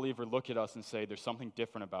non-believer look at us and say, there's something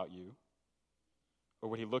different about you? Or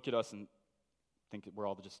would he look at us and think that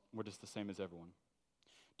we're just the same as everyone?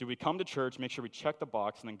 Do we come to church, make sure we check the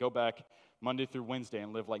box, and then go back Monday through Wednesday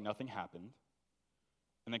and live like nothing happened?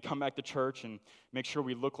 And then come back to church and make sure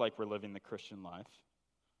we look like we're living the Christian life?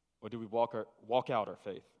 Or do we walk out our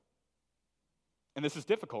faith? And this is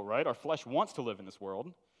difficult, right? Our flesh wants to live in this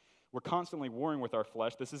world. We're constantly warring with our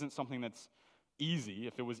flesh. This isn't something that's easy.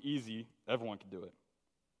 If it was easy, everyone could do it.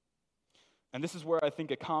 And this is where I think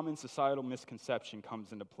a common societal misconception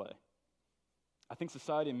comes into play. I think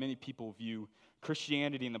society and many people view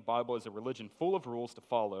Christianity and the Bible as a religion full of rules to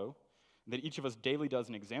follow, and that each of us daily does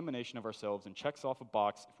an examination of ourselves and checks off a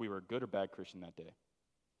box if we were a good or bad Christian that day.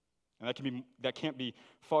 And that can't be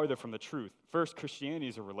farther from the truth. First, Christianity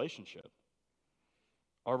is a relationship.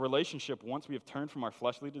 Our relationship, once we have turned from our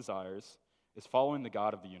fleshly desires, is following the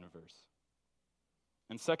God of the universe.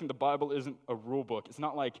 And second, the Bible isn't a rule book. It's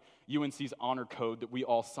not like UNC's honor code that we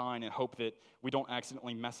all sign and hope that we don't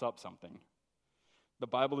accidentally mess up something. The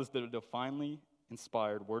Bible is the divinely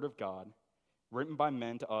inspired Word of God, written by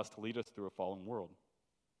men to us to lead us through a fallen world.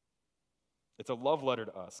 It's a love letter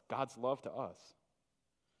to us, God's love to us.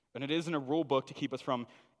 And it isn't a rule book to keep us from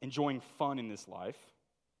enjoying fun in this life.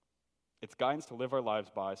 It's guidance to live our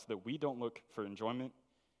lives by so that we don't look for enjoyment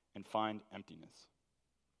and find emptiness.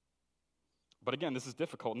 But again, this is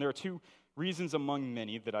difficult, and there are two reasons among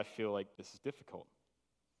many that I feel like this is difficult.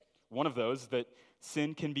 One of those is that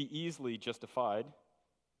sin can be easily justified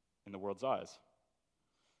in the world's eyes.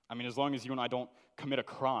 I mean, as long as you and I don't commit a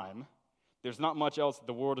crime, there's not much else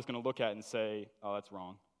the world is going to look at and say, oh, that's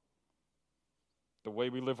wrong. The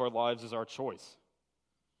way we live our lives is our choice.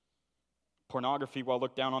 Pornography, while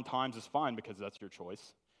looked down on times, is fine because that's your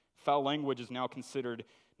choice. Foul language is now considered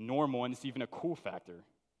normal, and it's even a cool factor.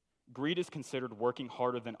 Greed is considered working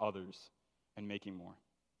harder than others and making more.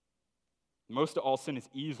 Most of all sin is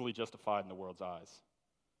easily justified in the world's eyes.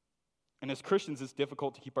 And as Christians, it's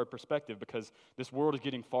difficult to keep our perspective because this world is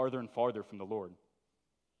getting farther and farther from the Lord.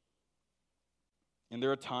 And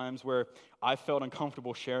there are times where I felt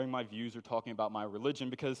uncomfortable sharing my views or talking about my religion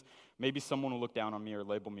because maybe someone will look down on me or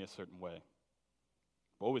label me a certain way.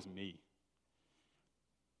 Woe is me.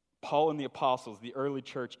 Paul and the apostles, the early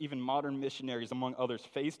church, even modern missionaries, among others,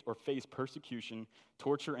 faced or face persecution,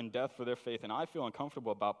 torture, and death for their faith, and I feel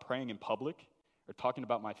uncomfortable about praying in public or talking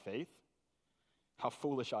about my faith. How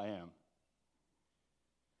foolish I am.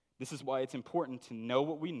 This is why it's important to know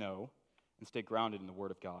what we know and stay grounded in the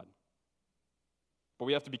Word of God. But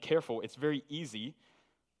we have to be careful. It's very easy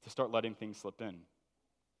to start letting things slip in.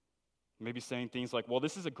 Maybe saying things like, well,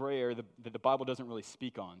 this is a gray area that the Bible doesn't really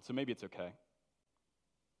speak on, so maybe it's okay.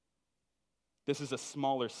 This is a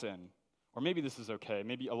smaller sin, or maybe this is okay.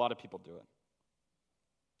 Maybe a lot of people do it.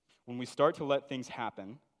 When we start to let things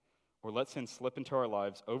happen, or let sin slip into our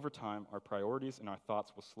lives, over time, our priorities and our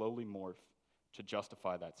thoughts will slowly morph to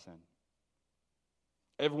justify that sin.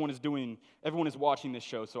 Everyone is watching this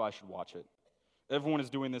show, so I should watch it. Everyone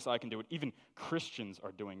is doing this, I can do it. Even Christians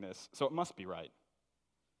are doing this, so it must be right.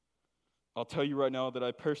 I'll tell you right now that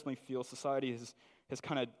I personally feel society has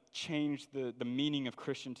kind of changed the meaning of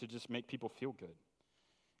Christian to just make people feel good.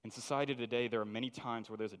 In society today, there are many times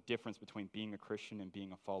where there's a difference between being a Christian and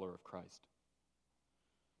being a follower of Christ.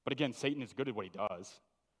 But again, Satan is good at what he does.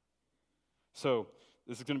 So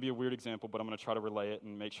this is going to be a weird example, but I'm going to try to relay it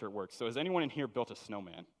and make sure it works. So has anyone in here built a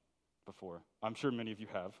snowman before? I'm sure many of you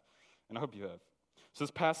have, and I hope you have. So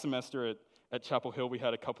this past semester at Chapel Hill, we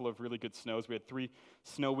had a couple of really good snows. We had 3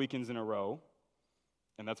 snow weekends in a row.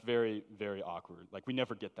 And that's very, very awkward. Like, we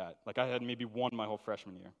never get that. Like, I had maybe one my whole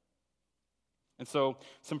freshman year. And so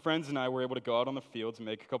some friends and I were able to go out on the fields and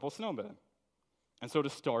make a couple of snowmen. And so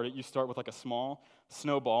to start it, you start with like a small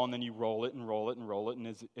snowball, and then you roll it and roll it and roll it.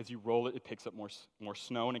 And as you roll it, it picks up more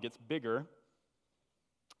snow, and it gets bigger.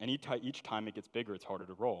 And each time it gets bigger, it's harder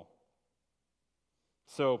to roll.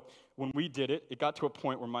 So when we did it, it got to a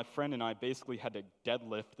point where my friend and I basically had to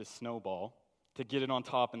deadlift this snowball to get it on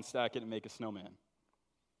top and stack it and make a snowman.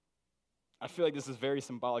 I feel like this is very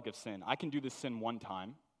symbolic of sin. I can do this sin one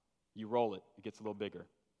time. You roll it, it gets a little bigger.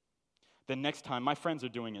 Then next time, my friends are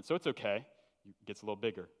doing it, so it's okay. It gets a little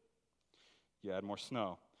bigger. You add more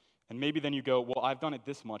snow. And maybe then you go, well, I've done it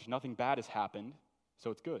this much. Nothing bad has happened, so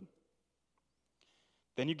it's good.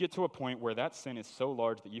 Then you get to a point where that sin is so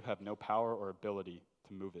large that you have no power or ability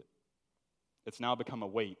to move it. It's now become a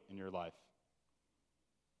weight in your life.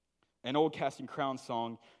 An old Casting Crowns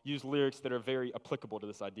song used lyrics that are very applicable to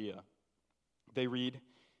this idea. They read,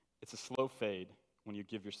 "It's a slow fade when you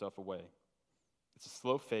give yourself away. It's a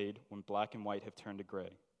slow fade when black and white have turned to gray.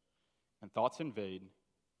 And thoughts invade,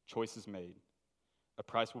 choices made. A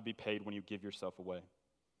price will be paid when you give yourself away.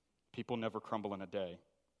 People never crumble in a day.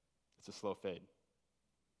 It's a slow fade."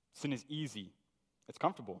 Sin is easy. It's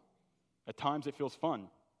comfortable. At times it feels fun.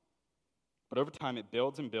 But over time it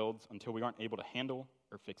builds and builds until we aren't able to handle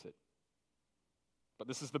or fix it. But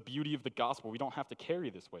this is the beauty of the gospel. We don't have to carry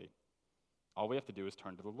this weight. All we have to do is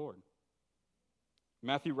turn to the Lord.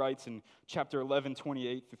 Matthew writes in chapter 11,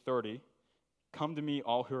 28 through 30, "Come to me,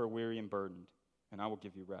 all who are weary and burdened, and I will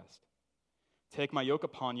give you rest. Take my yoke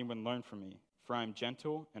upon you and learn from me, for I am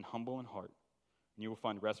gentle and humble in heart, and you will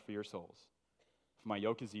find rest for your souls. For my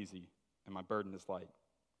yoke is easy, and my burden is light."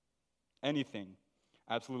 Anything,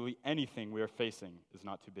 absolutely anything we are facing is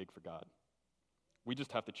not too big for God. We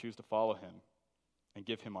just have to choose to follow him and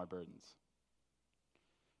give him our burdens.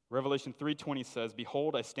 Revelation 3:20 says,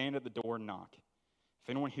 "Behold, I stand at the door and knock. If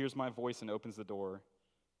anyone hears my voice and opens the door,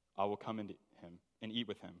 I will come into him and eat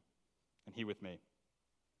with him, and he with me."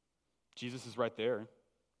 Jesus is right there.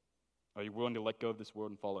 Are you willing to let go of this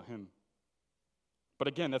world and follow him? But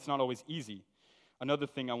again, that's not always easy. Another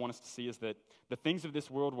thing I want us to see is that the things of this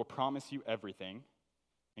world will promise you everything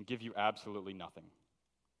and give you absolutely nothing.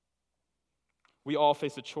 We all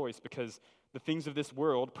face a choice because the things of this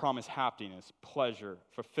world promise happiness, pleasure,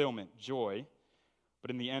 fulfillment, joy,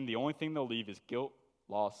 but in the end, the only thing they'll leave is guilt,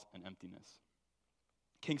 loss, and emptiness.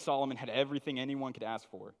 King Solomon had everything anyone could ask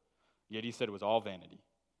for, yet he said it was all vanity.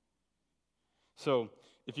 So,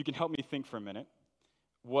 if you can help me think for a minute,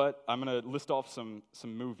 I'm going to list off some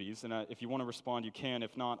movies, and if you want to respond, you can.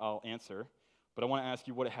 If not, I'll answer. But I want to ask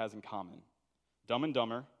you what it has in common. Dumb and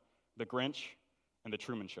Dumber, The Grinch, and The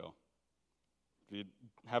Truman Show. If you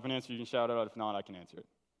have an answer, you can shout it out. If not, I can answer it.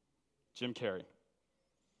 Jim Carrey.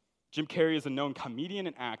 Jim Carrey is a known comedian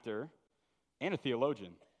and actor and a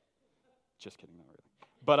theologian. Just kidding, not really.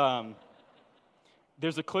 But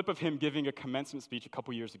there's a clip of him giving a commencement speech a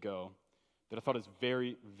couple years ago that I thought is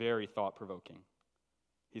very, very thought-provoking.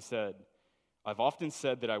 He said, "I've often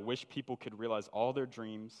said that I wish people could realize all their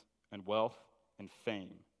dreams and wealth and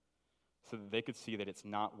fame so that they could see that it's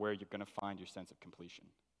not where you're going to find your sense of completion."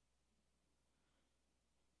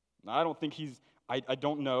 Now, I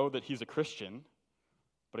don't know that he's a Christian,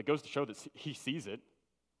 but it goes to show that he sees it.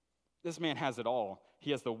 This man has it all.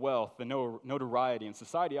 He has the wealth, the notoriety. In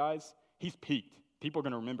society eyes, he's peaked. People are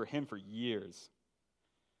going to remember him for years.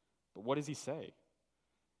 But what does he say?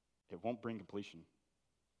 It won't bring completion.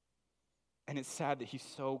 And it's sad that he's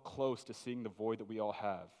so close to seeing the void that we all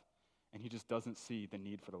have, and he just doesn't see the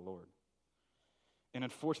need for the Lord. And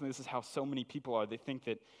unfortunately, this is how so many people are. They think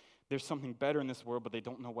that there's something better in this world, but they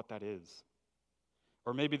don't know what that is.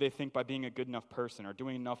 Or maybe they think by being a good enough person or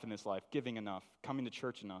doing enough in this life, giving enough, coming to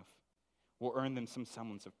church enough, will earn them some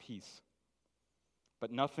semblance of peace.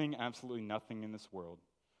 But nothing, absolutely nothing in this world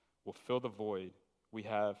will fill the void we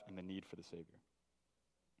have and the need for the Savior.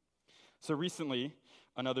 So recently,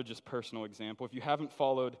 another just personal example, if you haven't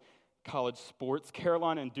followed college sports,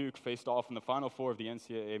 Carolina and Duke faced off in the Final Four of the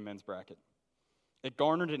NCAA men's bracket. It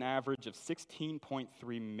garnered an average of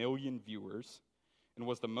 16.3 million viewers and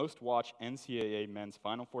was the most watched NCAA men's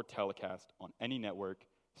Final Four telecast on any network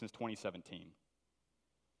since 2017.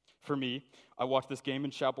 For me, I watched this game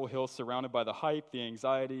in Chapel Hill surrounded by the hype, the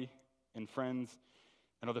anxiety, and friends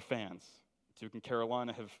and other fans. Duke and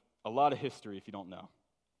Carolina have a lot of history if you don't know.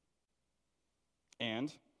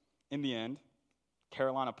 And in the end,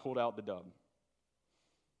 Carolina pulled out the dub.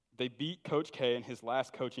 They beat Coach K in his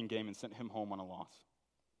last coaching game and sent him home on a loss.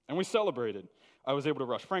 And we celebrated. I was able to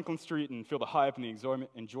rush Franklin Street and feel the hype and the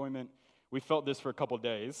enjoyment. We felt this for a couple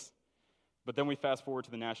days. But then we fast forward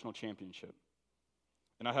to the national championship.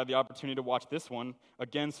 And I had the opportunity to watch this one,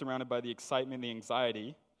 again surrounded by the excitement, the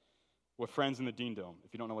anxiety, with friends in the Dean Dome.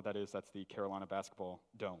 If you don't know what that is, that's the Carolina basketball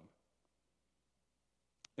dome.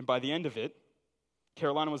 And by the end of it,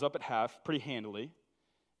 Carolina was up at half pretty handily.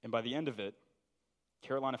 And by the end of it,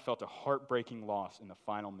 Carolina felt a heartbreaking loss in the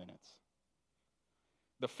final minutes.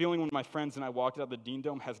 The feeling when my friends and I walked out of the Dean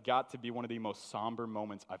Dome has got to be one of the most somber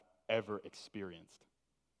moments I've ever experienced.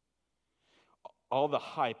 All the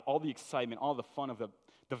hype, all the excitement, all the fun of the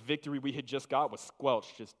victory we had just got was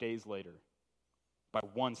squelched just days later by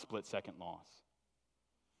one split-second loss.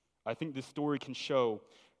 I think this story can show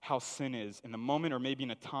how sin is. In the moment or maybe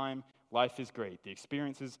in a time, life is great. The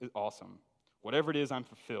experience is awesome. Whatever it is, I'm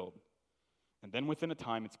fulfilled. And then within a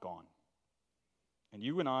time, it's gone. And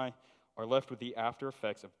you and I are left with the after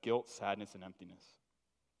effects of guilt, sadness, and emptiness.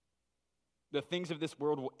 The things of this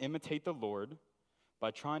world will imitate the Lord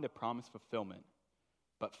by trying to promise fulfillment,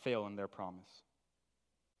 but fail in their promise.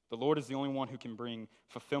 The Lord is the only one who can bring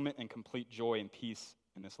fulfillment and complete joy and peace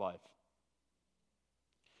in this life.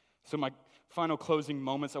 So my final closing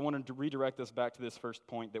moments, I wanted to redirect us back to this first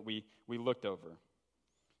point that we looked over.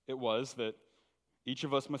 It was that each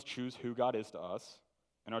of us must choose who God is to us,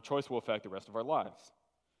 and our choice will affect the rest of our lives.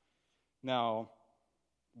 Now,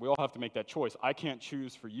 we all have to make that choice. I can't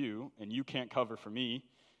choose for you, and you can't cover for me.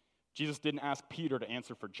 Jesus didn't ask Peter to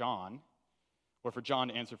answer for John, or for John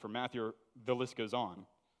to answer for Matthew, or the list goes on.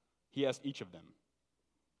 He asked each of them.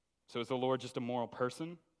 So is the Lord just a moral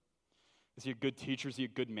person? Is he a good teacher? Is he a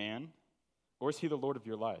good man? Or is he the Lord of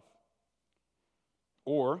your life?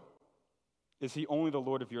 Or is he only the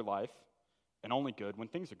Lord of your life and only good when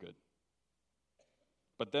things are good?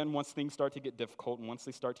 But then once things start to get difficult and once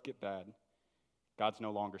they start to get bad, God's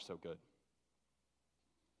no longer so good.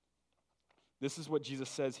 This is what Jesus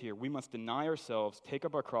says here. We must deny ourselves, take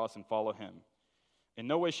up our cross, and follow him. In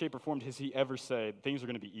no way, shape, or form does he ever say things are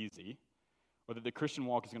going to be easy, or that the Christian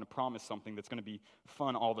walk is going to promise something that's going to be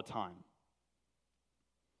fun all the time.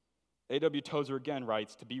 A.W. Tozer again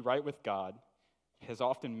writes, to be right with God has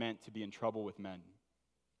often meant to be in trouble with men.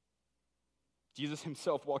 Jesus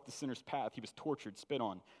himself walked the sinner's path. He was tortured, spit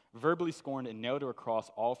on, verbally scorned, and nailed to a cross,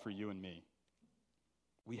 all for you and me.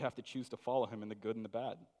 We have to choose to follow him in the good and the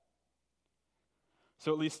bad.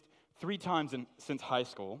 So at least 3 times since high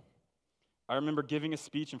school, I remember giving a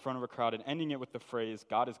speech in front of a crowd and ending it with the phrase,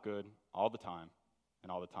 God is good all the time,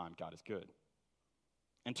 and all the time God is good.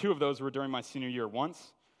 And 2 of those were during my senior year.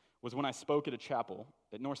 Once was when I spoke at a chapel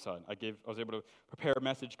at Northside. I was able to prepare a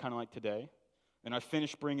message kind of like today, and I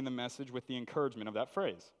finished bringing the message with the encouragement of that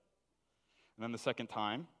phrase. And then the second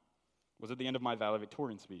time was at the end of my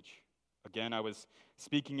valedictorian speech. Again, I was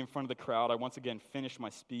speaking in front of the crowd. I once again finished my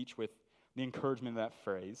speech with the encouragement of that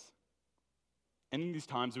phrase. And in these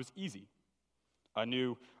times, it was easy. I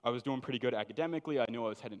knew I was doing pretty good academically. I knew I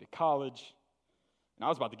was heading to college. And I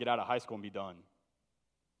was about to get out of high school and be done.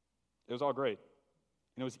 It was all great.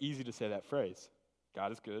 And it was easy to say that phrase.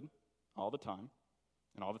 God is good all the time,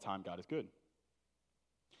 and all the time God is good.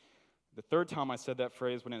 The third time I said that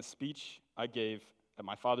phrase was in a speech I gave at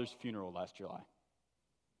my father's funeral last July.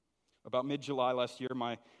 About mid-July last year,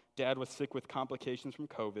 my dad was sick with complications from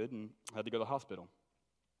COVID and had to go to the hospital.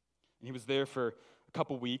 And he was there for a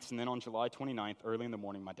couple weeks, and then on July 29th, early in the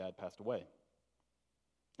morning, my dad passed away.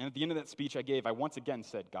 And at the end of that speech I gave, I once again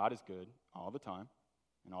said, God is good all the time,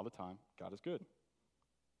 and all the time, God is good.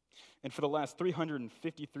 And for the last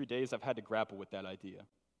 353 days, I've had to grapple with that idea.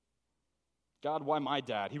 God, why my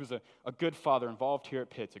dad? He was a good father involved here at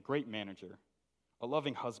Pitts, a great manager, a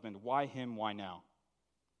loving husband. Why him? Why now?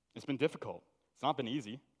 It's been difficult. It's not been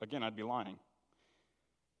easy. Again, I'd be lying.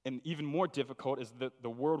 And even more difficult is that the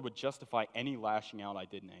world would justify any lashing out I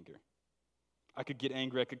did in anger. I could get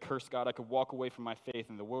angry, I could curse God, I could walk away from my faith,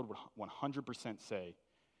 and the world would 100% say,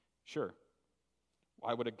 sure,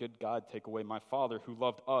 why would a good God take away my father who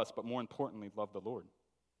loved us, but more importantly, loved the Lord?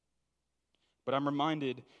 But I'm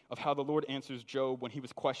reminded of how the Lord answers Job when he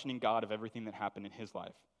was questioning God of everything that happened in his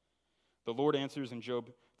life. The Lord answers in Job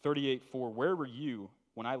 38:4, where were you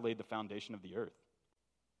when I laid the foundation of the earth?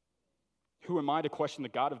 Who am I to question the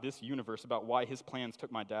God of this universe about why his plans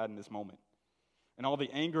took my dad in this moment? And all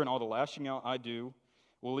the anger and all the lashing out I do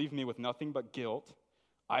will leave me with nothing but guilt,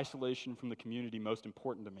 isolation from the community most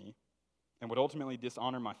important to me, and would ultimately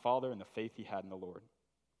dishonor my father and the faith he had in the Lord.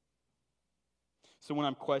 So when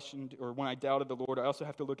I'm questioned or when I doubted the Lord, I also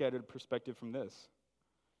have to look at it in perspective from this.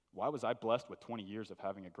 Why was I blessed with 20 years of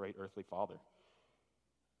having a great earthly father?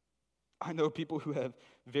 I know people who have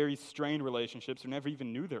very strained relationships who never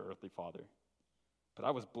even knew their earthly father. But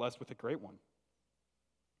I was blessed with a great one.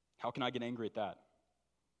 How can I get angry at that?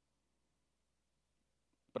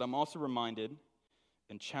 But I'm also reminded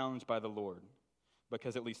and challenged by the Lord,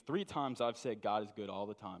 because at least 3 times I've said God is good all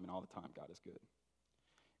the time, and all the time God is good.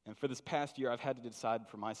 And for this past year, I've had to decide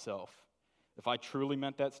for myself if I truly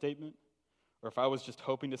meant that statement, or if I was just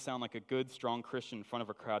hoping to sound like a good, strong Christian in front of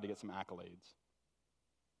a crowd to get some accolades.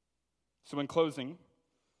 So in closing,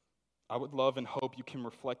 I would love and hope you can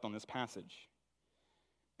reflect on this passage.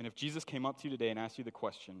 And if Jesus came up to you today and asked you the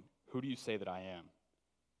question, who do you say that I am?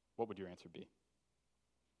 What would your answer be?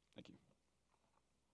 Thank you.